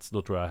en plats.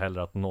 Då tror jag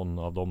hellre att någon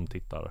av dem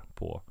tittar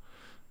på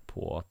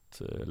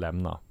att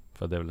lämna,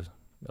 för det är väl,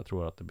 jag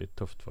tror att det blir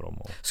tufft för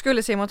dem.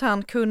 Skulle Simon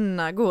Tern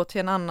kunna gå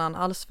till en annan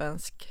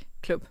allsvensk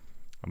klubb?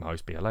 Han har ju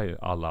spelat i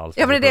alla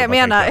allsvenska. Ja, men det är det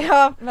jag menar.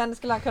 Ja, men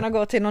skulle han kunna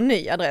gå till någon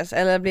ny adress,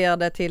 eller blir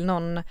det till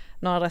någon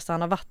adress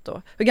han har varit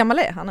då? Hur gammal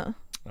är han nu?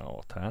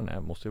 Ja,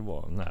 Tern måste ju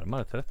vara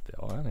närmare 30.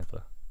 Ja, han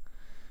inte.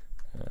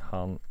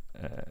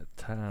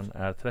 Tern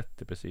är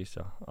 30 precis,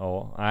 ja.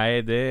 Ja,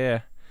 nej, det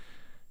är...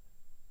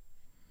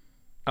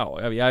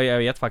 Ja, jag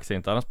vet faktiskt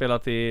inte. Han har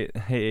spelat i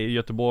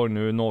Göteborg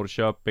nu,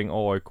 Norrköping,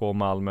 AIK,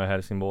 Malmö,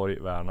 Helsingborg,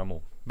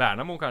 Värnamo.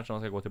 Värnamo kanske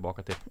man ska gå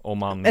tillbaka till om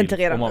man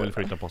vill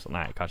flytta på sig.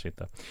 Nej, kanske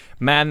inte.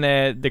 Men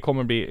det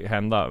kommer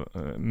hända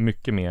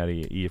mycket mer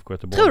i IFK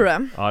Göteborg. Tror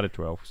du? Ja, det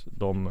tror jag också.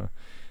 De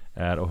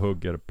är och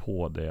hugger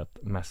på det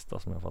mesta,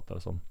 som jag fattar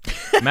det som.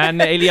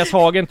 Men Elias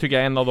Hagen tycker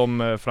jag är en av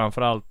de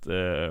framförallt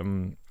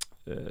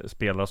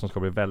spelare som ska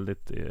bli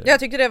väldigt... Jag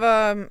tyckte det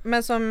var,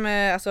 men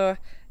som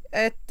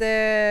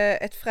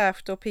ett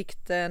fräscht och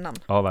pikt namn.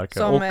 Ja,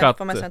 verkligen. Som och att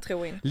får man sen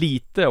tro in.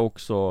 lite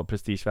också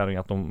prestigevärvning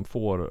att de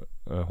får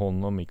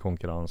honom i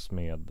konkurrens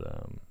med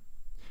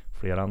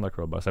flera andra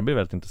klubbar. Sen blir det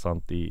väldigt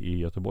intressant i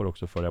Göteborg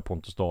också att följa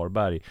Pontus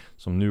Dahlberg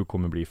som nu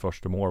kommer bli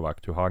första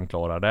målvakt, hur han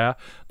klarar det.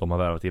 De har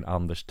värvat in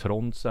Anders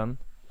Trondsen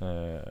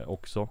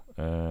också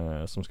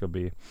som ska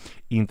bli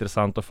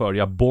intressant att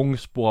följa.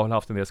 Bångsbo har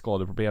haft en del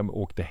skadeproblem,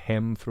 åkte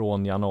hem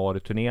från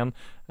januari-turnén,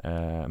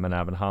 men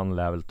även han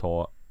lär väl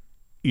ta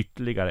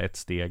ytterligare ett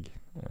steg,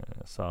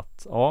 så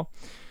att ja,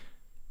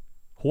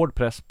 hård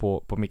press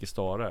på Micke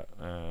Stare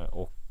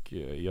och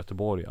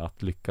Göteborg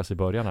att lyckas i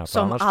början här, för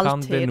som annars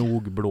alltid kan det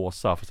nog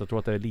blåsa, för jag tror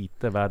att det är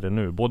lite värre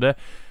nu. Både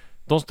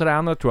de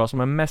tränare tror jag som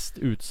är mest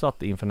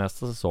utsatt inför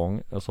nästa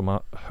säsong, som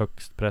har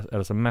högst press,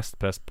 eller som mest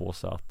press på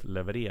sig att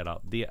leverera,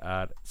 det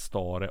är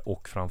Stare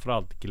och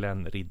framförallt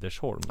Glenn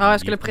Riddersholm. Ja, jag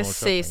skulle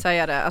precis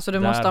säga det. Alltså du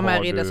måste ha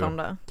med Riddersholm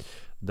där.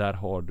 Där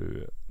har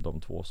du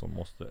de två som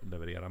måste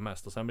leverera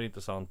mest. Och sen blir det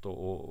intressant att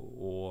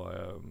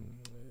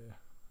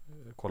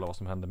kolla vad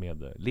som händer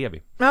med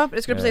Levi. Ja,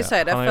 jag skulle precis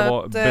säga det. Han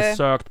har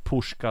besökt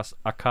Pushkas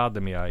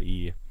Akademia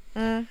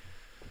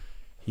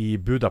i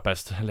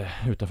Budapest, eller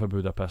utanför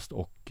Budapest,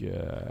 och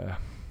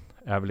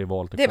är väl i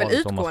val till det är väl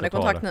utgående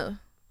kontrakt nu?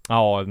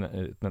 Ja,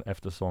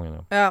 efter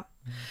säsongen. Ja.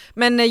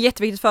 Men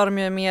jätteviktigt för dem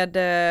ju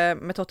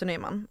med Totte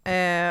Nyman.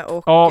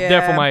 Och, ja,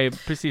 det får man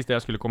precis det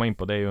jag skulle komma in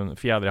på. Det är ju en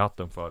fjäder i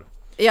hatten för.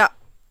 Ja.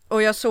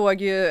 Och jag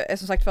såg ju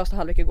som sagt första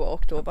halvlek igår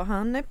och då var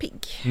han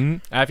pigg.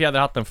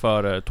 Fjäderhatten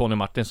för Tony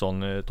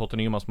Martinsson, Totte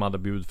Nyman som hade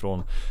bud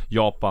från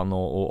Japan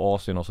och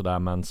Asien och sådär,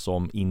 men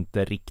som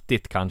inte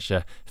riktigt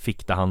kanske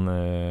fick det han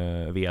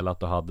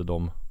velat och hade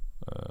de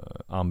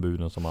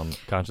anbuden som han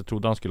kanske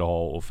trodde han skulle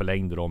ha och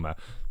förlängde dem med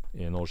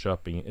i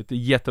Norrköping. Ett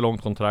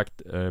jättelångt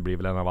kontrakt, blir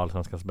väl en av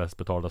Allsvenskans bäst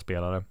betalda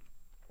spelare,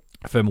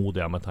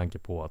 förmodar jag, med tanke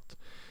på att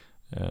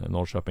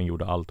Norrköping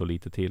gjorde allt och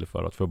lite till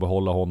för att få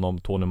behålla honom.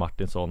 Tony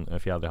Martinsson,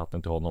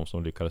 fjäderhatten till honom,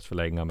 som lyckades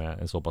förlänga med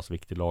en så pass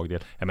viktig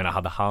lagdel. Jag menar,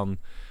 hade han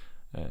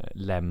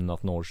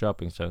lämnat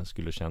Norrköping, sen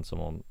skulle det känns som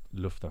om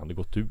luften hade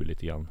gått ur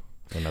lite grann,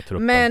 den här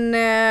truppen.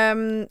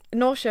 Men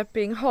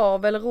Norrköping har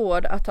väl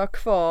råd att ha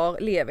kvar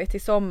Levi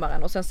till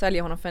sommaren och sen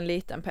sälja honom för en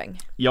liten peng?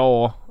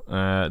 Ja,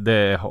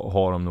 det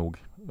har de nog.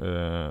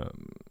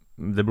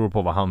 Det beror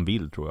på vad han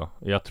vill, tror jag.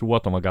 Jag tror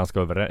att de var ganska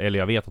överens, eller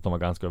jag vet att de var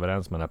ganska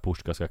överens med den här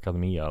Pushkas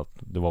Akademia, att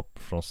det var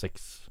från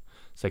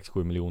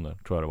 6-7 miljoner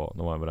tror jag det var,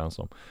 de var överens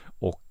om.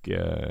 Och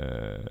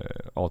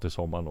ja, till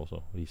sommaren då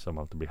så visar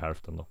man att det blir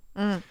hälften då.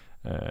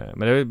 Men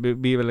det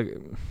blir väl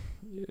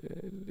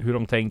hur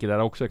de tänker där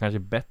också, kanske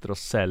bättre att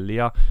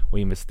sälja och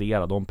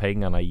investera de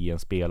pengarna i en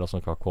spelare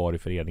som kan vara kvar i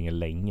föreningen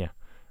länge,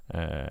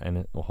 än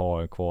att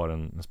ha kvar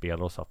en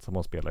spelare och satsa på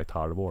att spela i ett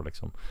halvår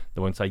liksom. Det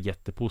var inte så här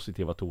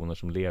jättepositiva toner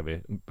som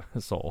Levi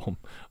sa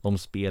om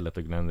spelet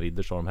och Glenn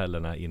Riddersholm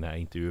heller i den här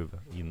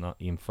intervjun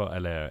inför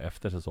eller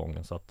efter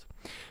säsongen, så att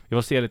vi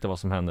får se lite vad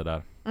som händer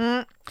där.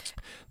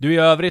 Du, i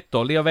övrigt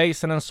då, Leo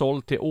Väisänen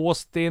såld till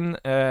Austin.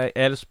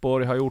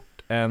 Elfsborg har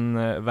gjort en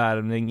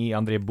värvning i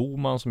Per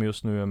Bohman som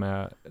just nu är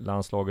med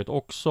landslaget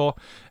också.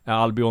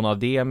 Albion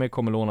Ademi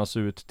kommer lånas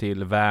ut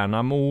till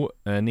Värnamo.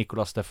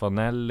 Nicolas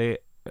Stefanelli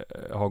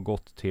har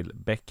gått till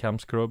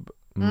Beckhams klubb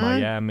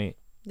Miami,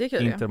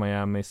 Inter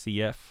Miami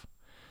CF.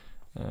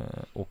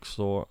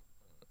 Också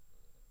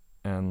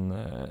en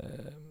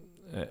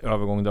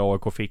övergång där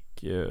AIK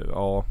fick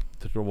jag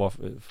tror det var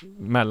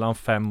mellan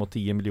 5 och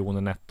 10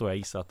 miljoner netto. Jag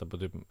gissar att det på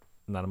typ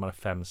närmare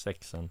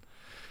 5-6 än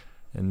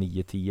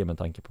 9-10 med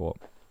tanke på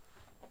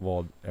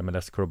vad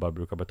MLS-klubbar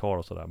brukar betala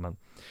och sådär, men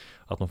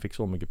att de fick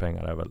så mycket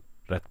pengar är väl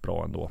rätt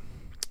bra ändå.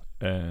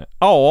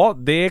 Ja,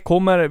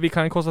 vi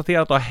kan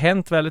konstatera att det har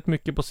hänt väldigt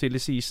mycket på silly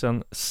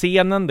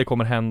season-scenen. Det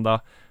kommer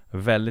hända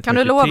väldigt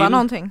mycket till. Kan du lova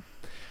någonting?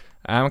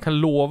 Man kan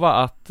lova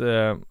att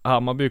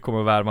Hammarby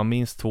kommer värva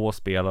minst 2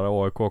 spelare,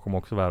 och AIK kommer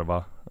också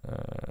värva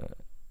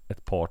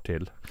ett par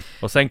till.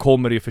 Och sen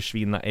kommer det ju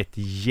försvinna ett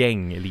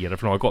gäng lirare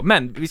från AIK.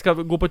 Men vi ska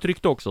gå på ett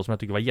rykte också som jag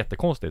tycker var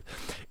jättekonstigt.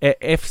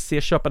 FC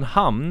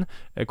Köpenhamn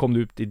kom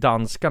ut i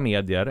danska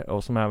medier,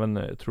 och som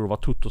även tror det var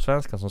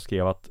Tuttosvenskan som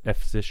skrev att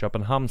FC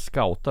Köpenhamn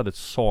scoutade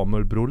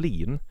Samuel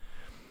Brolin.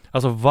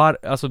 Alltså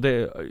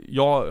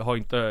jag har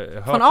inte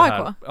hört från det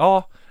här. AIK?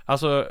 Ja,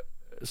 alltså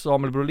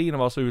Samuel Brolin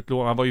var så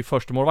utlånad, han var ju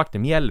första målvakt i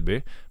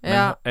Mjällby,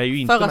 men är ju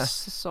inte förra med.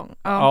 Säsong.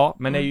 Ja,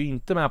 men är ju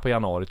inte med på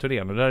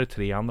januari-turnén, och där är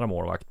 3 andra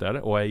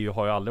målvakter, och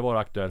har ju aldrig varit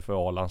aktuell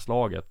för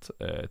A-landslaget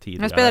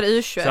tidigare. Han spelade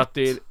U21. Så att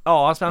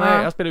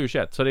han spelar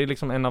U21, så det är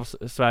liksom en av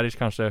Sveriges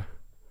kanske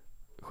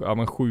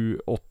 7,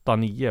 8,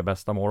 9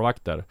 bästa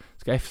målvakter.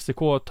 Ska FCK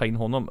ta in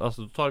honom,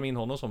 alltså tar de in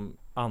honom som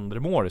andra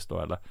Morris då,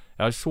 eller?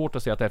 Jag har svårt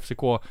att se att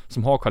FCK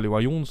som har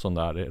Carl-Johan Jonsson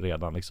där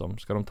redan liksom,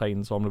 ska de ta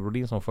in Samuel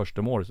Brodin som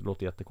första Morris? Det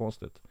låter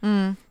jättekonstigt.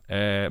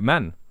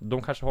 Men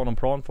de kanske har någon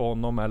plan för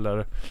honom,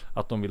 eller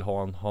att de vill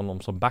ha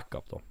honom som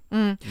backup då.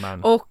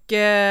 Men. Och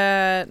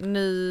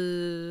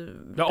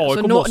nu... Ja,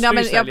 AIK måste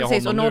ju sälja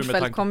precis, honom. Och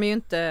Nordfeldt kommer ju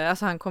inte,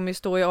 alltså han kommer ju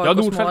stå i AIKs mål. Ja,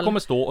 Nordfeldt mål. kommer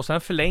stå, och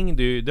sen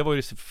förlängde ju, det var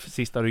ju det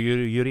sista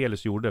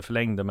Jurelius gjorde,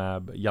 förlängde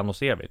med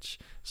Janosevic.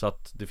 Så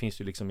att det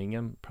finns ju liksom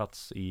ingen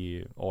plats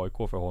i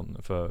AIK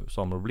för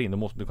Samuel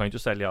Brodin. Du kan ju inte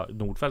sälja,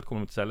 Nordfeldt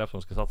kommer inte sälja för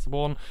de ska satsa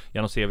på honom.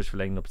 Janosevic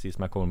förlängde precis,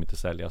 men kommer inte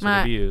sälja. Så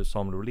det blir ju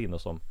Samuel Brodin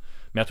som...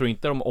 Men jag tror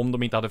inte om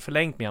de inte hade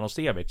förlängt med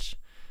Janosevic,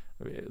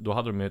 då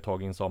hade de ju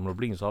tagit in Samuel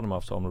Brodin, så hade de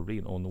haft Samuel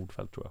Brodin och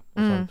Nordfeldt, tror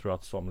jag. Och sen tror jag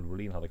att Samuel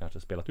Brodin hade kanske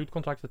spelat ut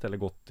kontraktet eller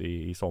gått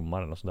i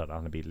sommaren och sådär, där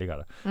han är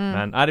billigare.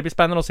 Men det blir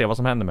spännande att se vad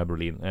som händer med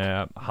Brodin.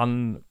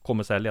 Han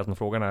kommer säljas, men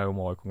frågan är om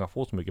AIK kan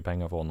få så mycket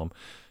pengar för honom.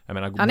 Jag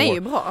menar, han är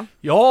ju bra.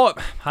 Ja,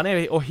 han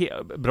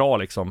är bra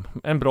liksom.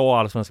 En bra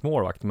allsvensk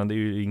målvakt, men det är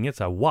ju inget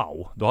så här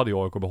wow. Då hade ju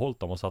AIK behållit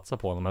dem och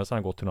satsat på honom, men sen har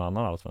han gått till någon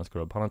annan allsvensk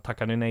klubb. Han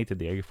tackade nej till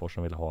Degerfors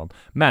som ville ha honom.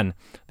 Men det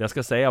jag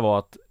ska säga var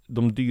att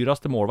den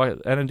dyraste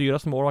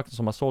målvakten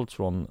som har sålts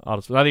från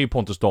Allsvenska, det är ju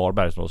Pontus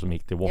Dahlberg som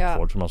gick till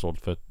Watford, som har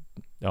sålt för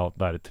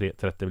där är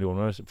 30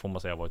 miljoner, får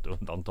man säga var ett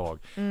undantag.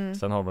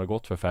 Sen har det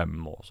gått för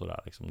 5 och sådär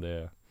liksom.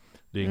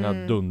 Det är inga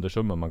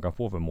dundersummor man kan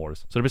få för Morris.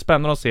 Så det blir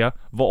spännande att se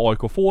vad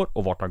AIK får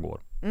och vart han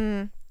går.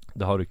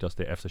 Det har ryktats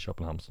till FC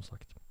Köpenhamn, som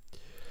sagt.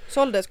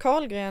 Såldes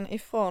Karlgren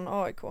ifrån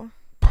AIK?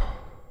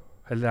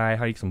 Eller nej,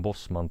 han gick som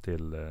bossman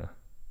till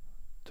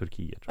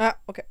Turkiet. Ja,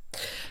 okej.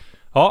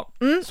 Ja,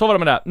 så var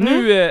det med det.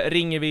 Nu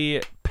ringer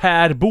vi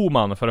Per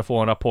Bohman för att få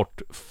en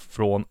rapport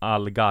från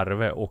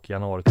Algarve och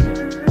januari.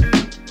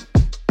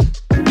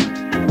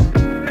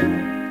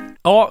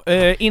 Ja,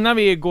 innan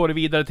vi går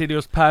vidare till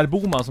just Per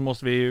Bohman så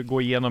måste vi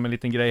gå igenom en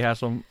liten grej här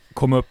som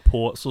kom upp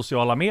på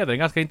sociala medier. En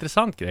ganska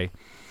intressant grej.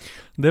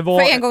 Det var...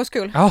 För en gångs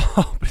skull. Ja,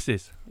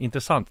 precis.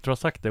 Intressant. Jag tror jag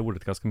har sagt det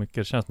ordet ganska mycket.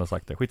 Det känns som jag har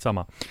sagt det.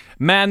 Skitsamma.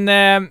 Men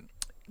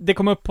det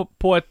kom upp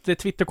på ett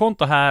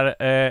Twitterkonto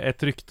här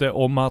ett rykte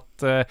om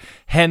att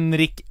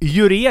Henrik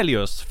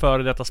Jurelius,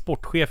 före detta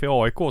sportchef i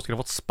AIK, skulle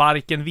ha fått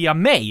sparken via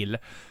mail.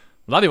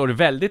 Det hade varit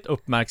väldigt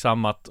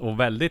uppmärksammat och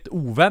väldigt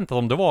oväntat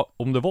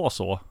om det var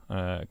så.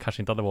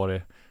 Kanske inte hade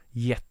varit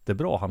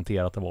jättebra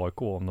hanterat av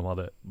AIK om de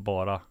hade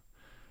bara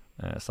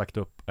sagt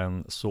upp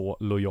en så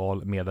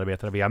lojal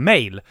medarbetare via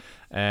mail.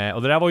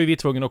 Och det där var ju vi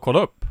tvungna att kolla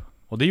upp.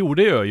 Och det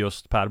gjorde ju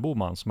just Per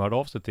Bohman, som hörde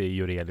av sig till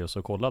Jurelius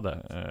och kollade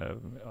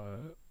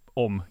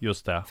om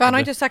just det. För han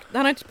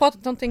har inte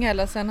pratat någonting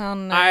heller sen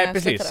han nej,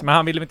 precis, slutade. men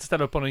han ville inte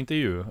ställa upp på någon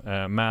intervju.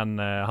 Men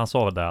han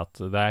sa väl det att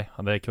nej,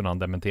 det kunde han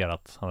dementera,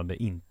 att han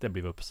hade inte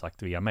blivit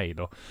uppsagt via mail.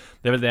 Och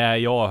det är väl det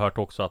jag har hört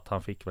också, att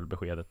han fick väl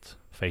beskedet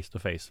face to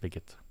face,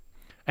 vilket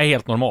är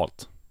helt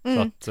normalt.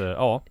 Så att,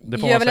 ja, det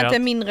får man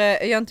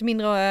säga. Gör inte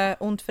mindre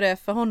ont för det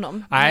för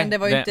honom. Nej, men det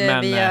var ju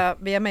inte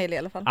via mail i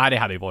alla fall. Nej, det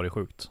hade ju varit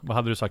sjukt. Vad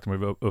hade du sagt om du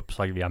var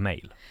uppsagd via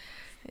mail?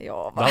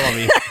 Ja,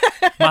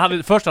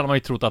 först hade man ju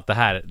trott att det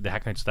här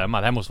kan inte stämma.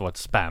 Det här måste vara ett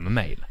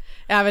spam-mail.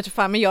 Jag vet inte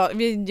fan, men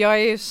jag är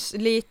ju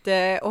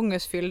lite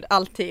ångestfylld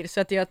alltid,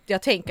 så att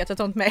jag tänker att ett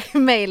sånt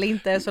mail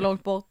inte är så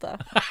långt borta.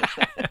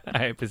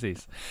 Nej,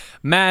 precis.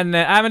 Men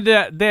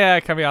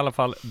det kan vi i alla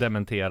fall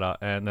dementera,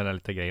 den här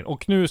lite grejen.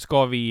 Och nu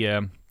ska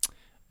vi,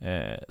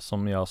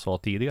 som jag sa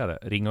tidigare,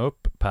 ringa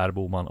upp Per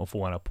Bohman och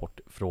få en rapport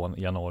från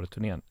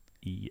januari-turnén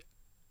i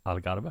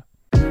Algarve.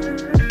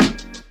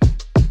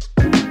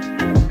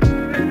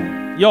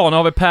 Ja, nu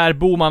har vi Per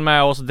Bohman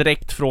med oss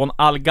direkt från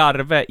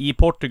Algarve i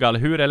Portugal.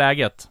 Hur är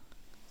läget?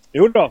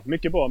 Jo då,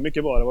 mycket bra,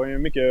 mycket bra. Det var ju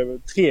en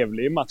mycket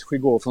trevlig match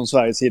igår från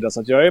Sveriges sida,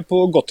 så att jag är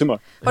på gott humör.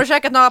 Har du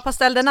käkat några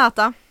pastel de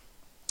nata?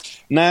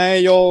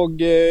 Nej,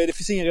 det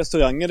finns inga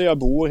restauranger där jag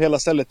bor. Hela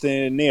stället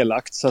är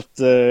nedlagt, så att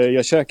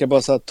jag käkar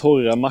bara så här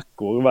torra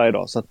mackor varje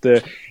dag. Så att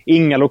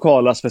inga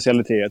lokala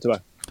specialiteter tyvärr.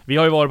 Vi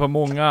har ju varit på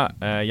många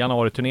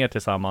januari-turnéer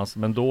tillsammans,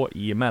 men då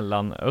i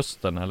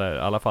Mellanöstern, eller i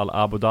alla fall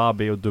Abu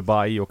Dhabi och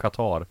Dubai och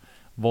Qatar.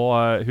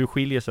 Hur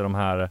skiljer sig de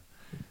här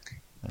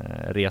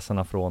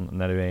resorna från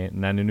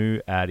när ni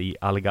nu är i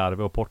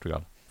Algarve och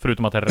Portugal?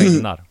 Förutom att det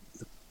regnar.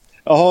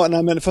 Ja,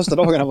 nej, men första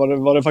dagarna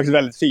var det faktiskt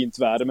väldigt fint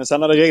väder, men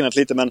sen har det regnat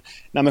lite. Men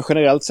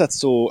generellt sett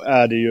så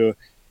är det ju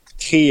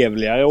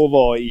trevligare att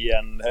vara i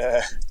en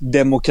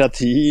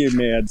demokrati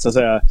med, så att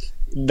säga,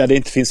 där det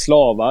inte finns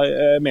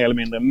slavar mer eller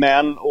mindre.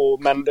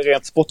 Men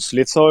rent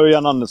sportsligt så har ju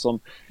Jan Andersson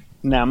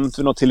nämnt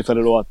vid något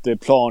tillfälle då att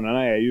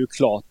planerna är ju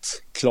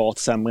klart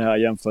sämre här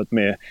jämfört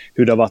med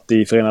hur det har varit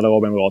i Förenade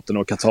Arabemiraten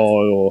och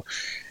Qatar, och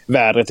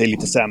vädret är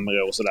lite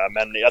sämre och sådär.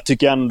 Men jag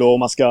tycker ändå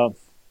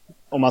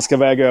om man ska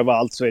väga över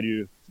allt så är det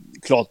ju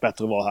klart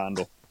bättre att vara här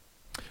ändå.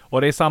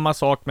 Och det är samma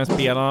sak med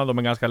spelarna, de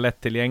är ganska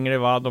lättillgängliga,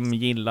 va? De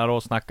gillar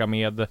att snacka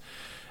med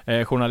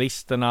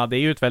journalisterna. Det är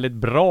ju ett väldigt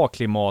bra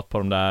klimat på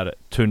de där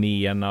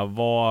turnéerna.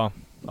 Vad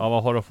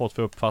har du fått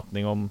för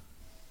uppfattning om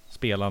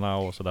spelarna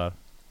och sådär?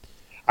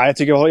 Jag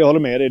tycker jag håller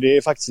med dig. Det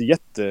är faktiskt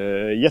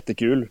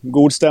jättekul.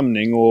 God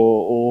stämning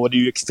och det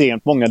är ju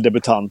extremt många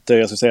debutanter.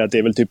 Jag skulle säga att det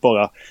är väl typ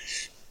bara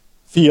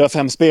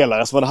 4-5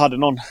 spelare som hade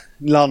någon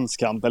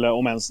landskamp eller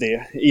om ens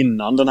det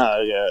innan den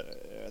här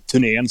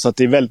turnén. Så att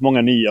det är väldigt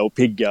många nya och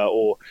pigga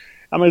och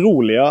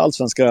roliga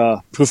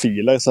allsvenska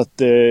profiler. Så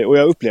att, och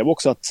jag upplever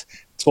också att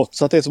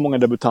trots att det är så många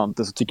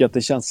debutanter så tycker jag att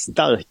det känns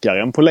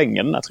starkare än på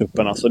länge den här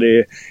truppen. Alltså det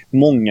är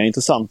många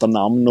intressanta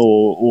namn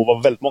och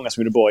var väldigt många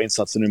som gjorde bra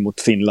insatser nu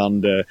mot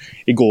Finland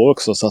igår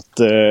också. Så att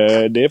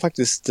det är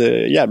faktiskt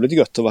jävligt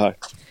gött att vara här.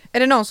 Är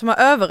det någon som har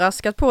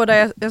överraskat på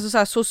dig alltså så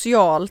här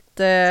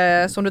socialt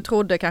som du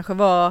trodde kanske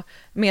var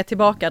mer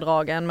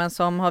tillbakadragen men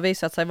som har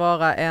visat sig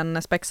vara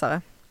en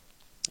spexare?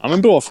 Ja,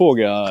 men bra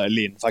fråga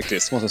Linn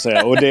faktiskt måste jag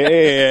säga. Och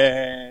det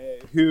är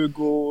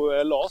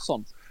Hugo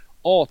Larsson.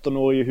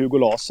 18-årige Hugo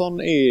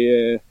Larsson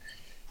är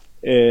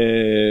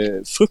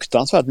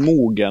fruktansvärt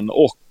mogen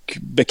och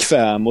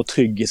bekväm och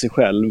trygg i sig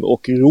själv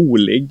och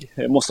rolig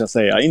måste jag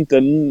säga.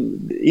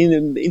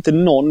 Inte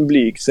någon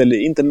blygs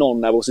eller inte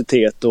någon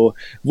nervositet och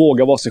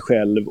våga vara sig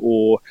själv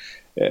och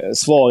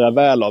svara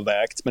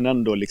välavvägt men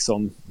ändå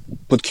liksom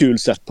på ett kul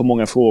sätt på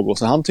många frågor.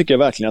 Så han tycker jag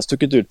verkligen har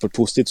stuckit ut på ett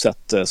positivt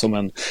sätt som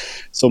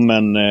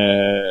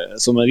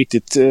en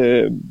riktigt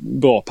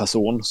bra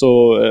person.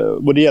 Så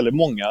vad det gäller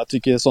många, jag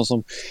tycker sånt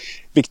som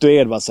Viktor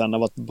Edvardsen har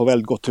varit på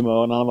väldigt gott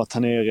humör när han har varit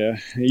här nere.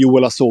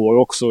 Joel Asor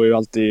också är ju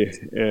alltid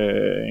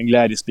en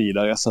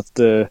glädjespridare. Så att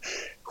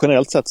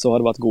generellt sett så har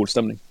det varit god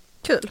stämning.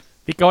 Kul.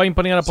 Vilka har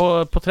imponerat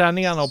på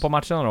träningarna och på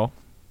matcherna då?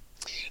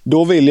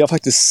 Då vill jag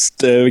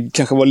faktiskt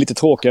kanske vara lite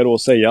tråkigare då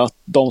och säga att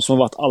de som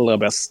har varit allra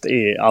bäst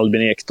är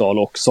Hjalmar Ekdal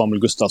och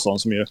Samuel Gustafsson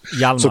som ju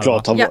Hjalmar,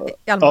 såklart har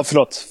Ja,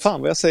 förlåt.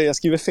 Fan vad jag säger, jag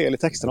skriver fel i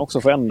texten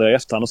också för att ändra i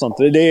efterhand och sånt.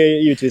 Det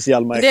är givetvis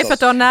Hjalmar Ekdal. Det är för att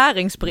du har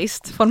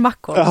näringsbrist från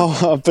Mackor.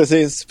 Ja,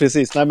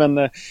 precis. Nej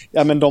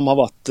men de har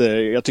varit,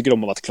 jag tycker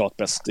de har varit klart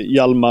bäst.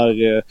 Hjalmar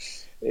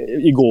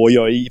igår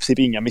gör i princip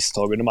inga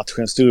misstag under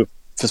matchen, styr upp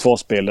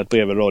försvarsspelet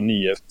bredvid då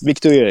nye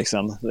Victor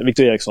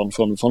Eriksson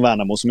från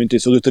Värnamo som inte är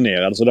så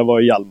rutinerad, så där var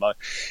Hjalmar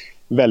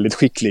väldigt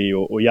skicklig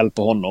och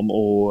hjälper honom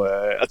och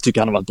jag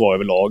tycker han har varit bra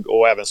överlag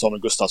och även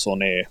Samuel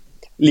Gustafsson är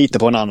lite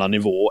på en annan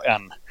nivå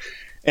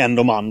än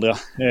de andra.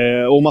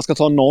 Och om man ska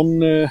ta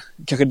någon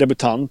kanske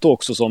debutant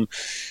också som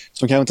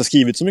kanske inte har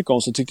skrivit så mycket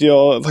om, så tyckte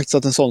jag faktiskt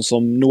att en sån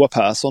som Noah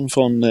Persson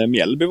från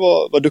Mjällby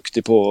var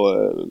duktig på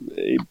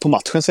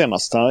matchen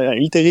senast. Han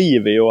är lite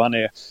rivig och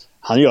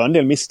han gör en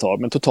del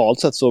misstag, men totalt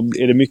sett så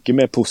är det mycket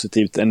mer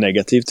positivt än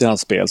negativt i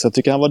hans spel. Så jag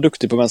tycker han var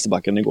duktig på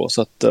vänsterbacken igår,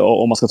 så att,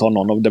 om man ska ta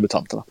någon av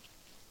debutanterna.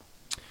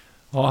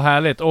 Ja,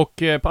 härligt.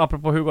 Och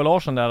apropå Hugo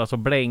Larsson där, alltså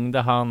blängde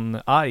han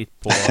argt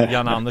på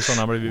Jan Andersson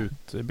när han blev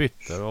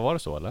utbytt. Vad var det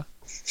så, eller?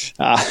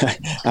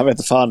 Jag vet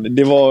inte fan.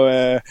 Det var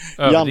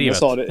Janne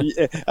sa det.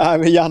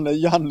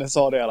 Janne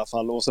sa det i alla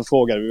fall. Och så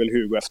frågade vi väl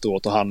Hugo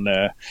efteråt och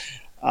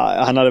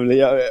han hade väl,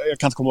 jag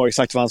kan inte komma ihåg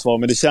exakt vad han svarade,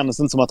 men det kändes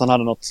inte som att han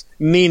hade något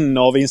minne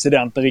av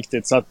incidenten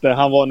riktigt, så att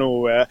han var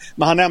nog,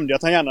 men han nämnde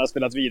att han gärna hade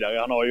spelat vidare.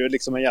 Han har ju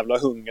liksom en jävla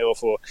hunger att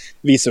få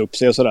visa upp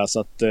sig och sådär, så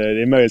att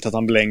det är möjligt att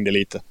han blängde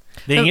lite.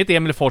 Det är inget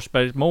Emil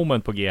Forsberg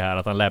moment på G här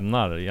att han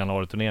lämnar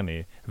januari-turnén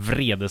i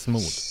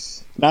vredesmod.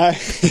 Nej,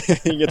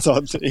 inget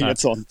sånt. Nej,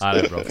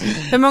 det är bra.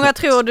 Hur många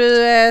tror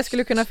du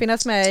skulle kunna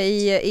finnas med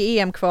i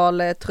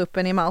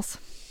EM-kvaltruppen i mars?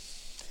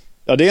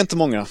 Ja, det är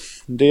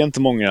inte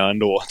många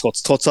ändå,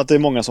 trots att det är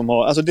många som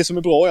har, alltså det som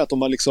är bra är att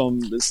de har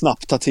liksom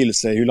snabbt tagit till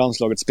sig hur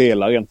landslaget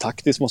spelar rent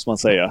taktiskt, måste man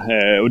säga.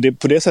 Och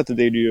på det sättet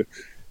är det ju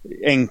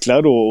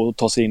enklare då att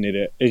ta sig in i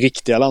det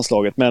riktiga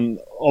landslaget. Men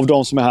av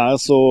de som är här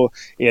så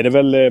är det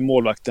väl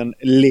målvakten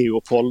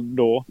Leopold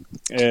då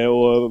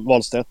och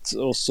Wahlstedt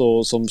och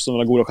så, som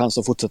har goda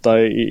chanser att fortsätta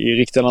i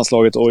riktiga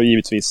landslaget, och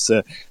givetvis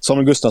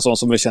Samuel Gustafsson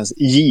som väl känns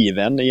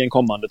given i en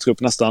kommande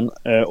trupp nästan,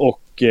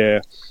 och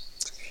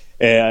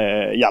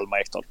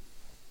Hjalmar Ekdal.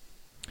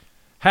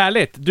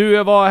 Härligt.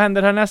 Du, vad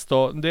händer härnäst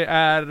då? Det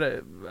är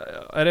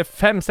det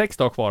 5-6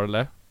 dagar kvar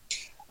eller?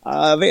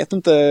 Jag vet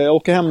inte, jag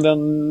åker hem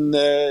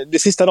det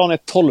sista dagen är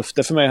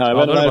 12:e för mig här. Ja,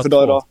 vad är det för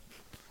dag idag?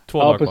 2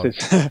 dagar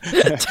precis.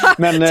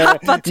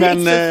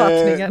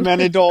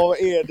 men idag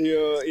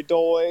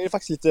är det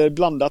faktiskt lite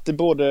blandat. Det är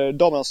både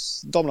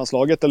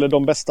damlandslaget, eller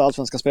de bästa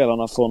allsvenska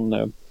spelarna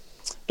från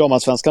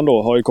Allsvenskan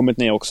då har ju kommit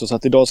ner också, så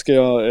att idag ska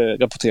jag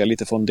rapportera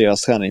lite från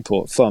deras träning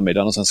på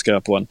förmiddagen och sen ska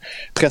jag på en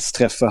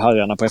pressträff för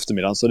herrarna på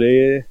eftermiddagen, så det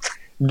är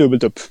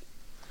dubbelt upp.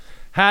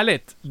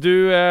 Härligt.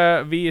 Du,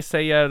 vi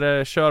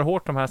säger kör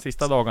hårt de här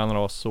sista dagarna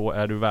då, så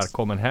är du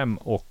välkommen hem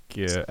och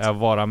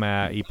vara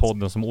med i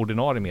podden som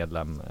ordinarie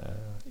medlem.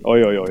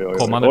 Oj.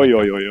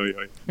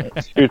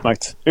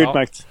 Utmärkt.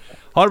 Ja.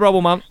 Ha det bra,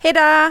 Bohman.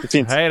 Hejdå!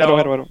 Fint.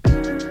 Hejdå.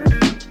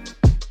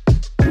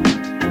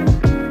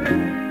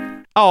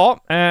 Ja,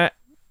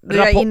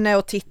 Du är inne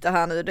och tittar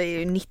här nu, det är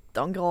ju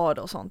 19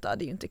 grader och sånt där,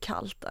 det är ju inte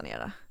kallt där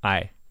nere.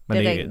 Nej, men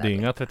det är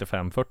inga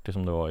 35-40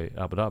 som det var i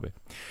Abu Dhabi.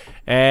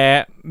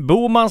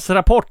 Bohmans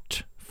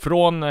rapport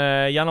från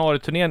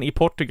januari-turnén i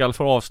Portugal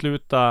för att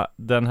avsluta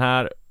den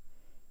här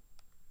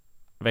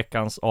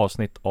veckans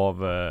avsnitt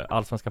av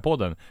Allsvenska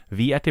podden.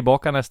 Vi är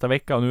tillbaka nästa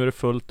vecka och nu är det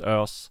fullt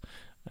ös.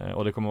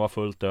 Och det kommer vara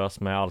fullt ös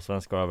med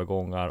allsvenska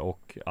övergångar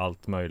och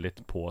allt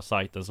möjligt på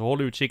sajten. Så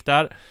håll utkik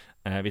där.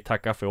 Vi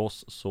tackar för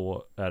oss,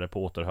 så är det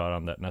på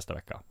återhörande nästa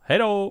vecka. Hej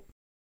då!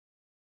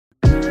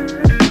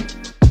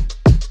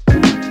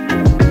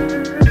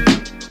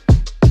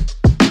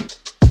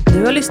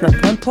 Du har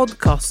lyssnat på en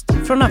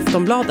podcast från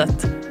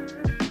Aftonbladet.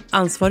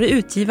 Ansvarig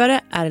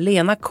utgivare är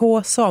Lena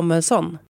K. Samuelsson.